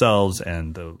chefs themselves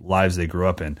and the lives they grew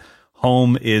up in.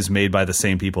 Home is made by the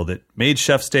same people that made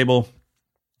Chef's Table,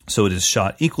 so it is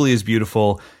shot equally as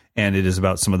beautiful, and it is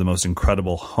about some of the most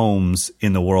incredible homes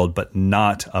in the world, but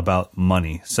not about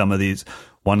money. Some of these,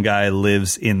 one guy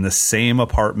lives in the same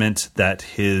apartment that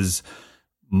his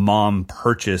mom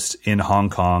purchased in Hong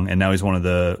Kong, and now he's one of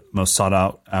the most sought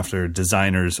out after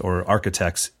designers or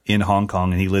architects in Hong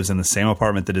Kong, and he lives in the same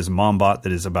apartment that his mom bought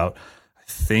that is about,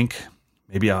 I think,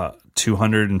 maybe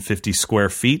 250 square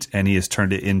feet, and he has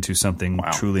turned it into something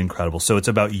truly incredible. So it's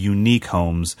about unique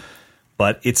homes,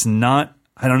 but it's not,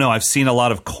 I don't know, I've seen a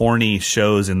lot of corny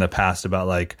shows in the past about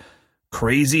like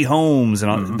crazy homes,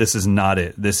 and this is not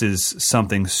it. This is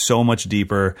something so much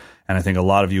deeper, and I think a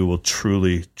lot of you will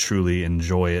truly, truly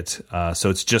enjoy it. So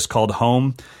it's just called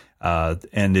Home,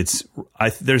 and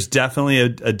there's definitely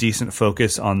a decent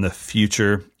focus on the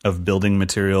future of building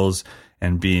materials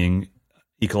and being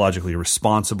ecologically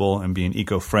responsible and being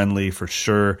eco-friendly for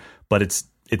sure, but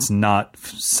it's not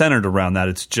centered around that.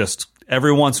 It's just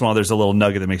every once in a while there's a little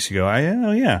nugget that makes you go,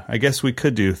 oh yeah, I guess we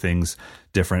could do things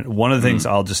different. One of the things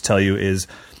I'll just tell you is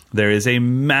there is a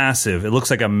massive, it looks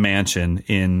like a mansion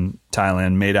in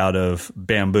Thailand made out of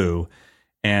bamboo,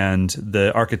 and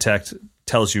the architect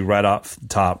tells you right off the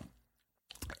top,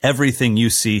 everything you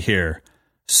see here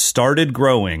started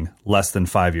growing less than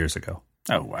 5 years ago.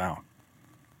 Oh, wow.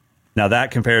 Now,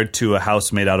 that compared to a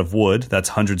house made out of wood, that's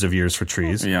hundreds of years for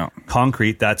trees. Yeah.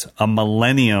 Concrete, that's a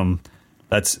millennium,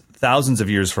 that's thousands of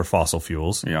years for fossil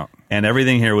fuels. Yeah. And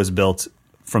everything here was built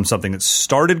from something that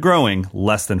started growing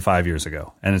less than 5 years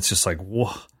ago. And it's just like,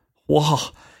 whoa.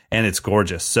 And it's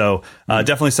gorgeous. So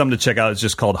definitely something to check out. It's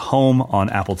just called Home on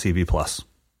Apple TV+.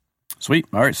 Sweet.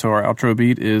 All right, so our outro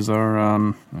beat is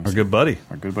our good buddy.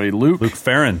 Our good buddy Luke. Luke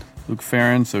Farron. Luke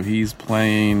Farron, so he's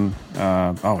playing,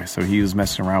 so he was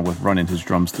messing around with running his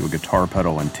drums through a guitar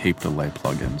pedal and tape delay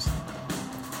plugins.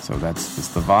 So that's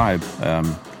the vibe.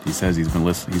 He says he's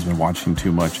been watching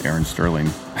too much Aaron Sterling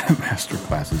master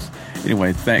classes.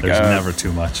 Anyway, There's never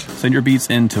too much. Send your beats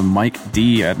in to Mike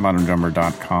D at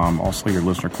moderndrummer.com. Also your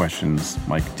listener questions,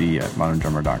 Mike D at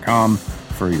moderndrummer.com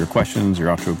for your questions,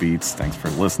 your outro beats. Thanks for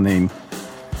listening.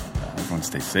 Everyone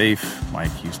stay safe.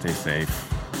 Mike, you stay safe.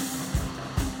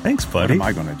 Thanks, buddy. What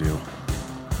am I going to do?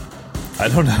 I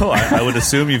don't know. I would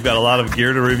assume you've got a lot of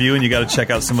gear to review, and you got to check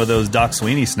out some of those Doc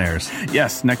Sweeney snares.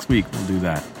 Yes, next week we'll do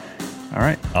that. All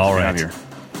right. All right. Out here.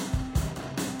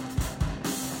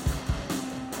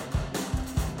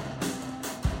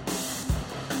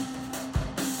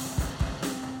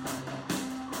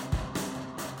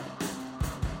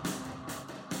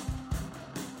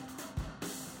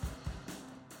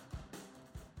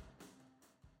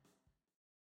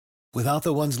 Without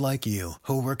the ones like you,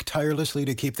 who work tirelessly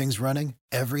to keep things running,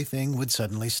 everything would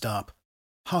suddenly stop.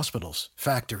 Hospitals,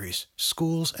 factories,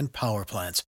 schools, and power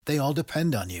plants, they all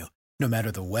depend on you. No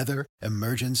matter the weather,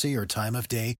 emergency, or time of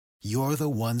day, you're the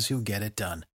ones who get it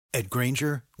done. At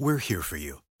Grainger, we're here for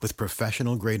you with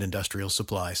professional-grade industrial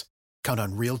supplies. Count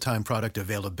on real-time product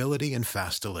availability and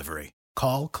fast delivery.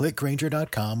 Call,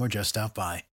 clickgrainger.com, or just stop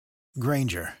by.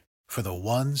 Grainger, for the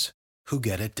ones who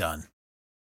get it done.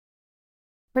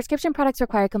 Prescription products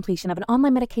require completion of an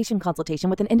online medication consultation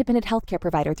with an independent healthcare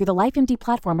provider through the LifeMD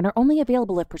platform and are only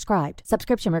available if prescribed.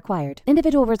 Subscription required.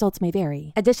 Individual results may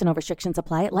vary. Additional restrictions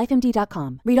apply at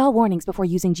lifemd.com. Read all warnings before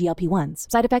using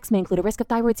GLP-1s. Side effects may include a risk of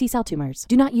thyroid C-cell tumors.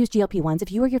 Do not use GLP-1s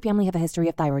if you or your family have a history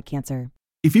of thyroid cancer.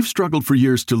 If you've struggled for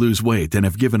years to lose weight and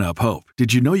have given up hope,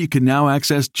 did you know you can now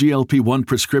access GLP-1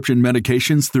 prescription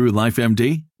medications through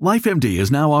LifeMD? LifeMD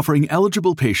is now offering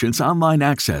eligible patients online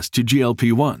access to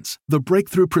GLP-1s, the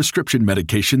breakthrough prescription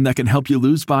medication that can help you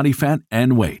lose body fat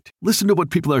and weight. Listen to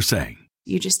what people are saying.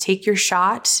 You just take your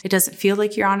shot. It doesn't feel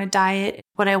like you're on a diet.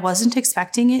 What I wasn't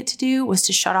expecting it to do was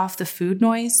to shut off the food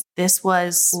noise. This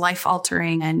was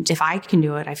life-altering, and if I can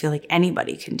do it, I feel like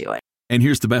anybody can do it. And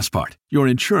here's the best part. Your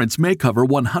insurance may cover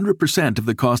 100% of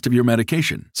the cost of your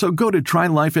medication. So go to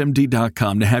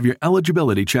trylifemd.com to have your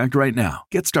eligibility checked right now.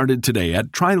 Get started today at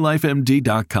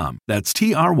trylifemd.com. That's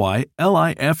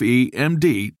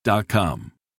TRYLIFEMD.com.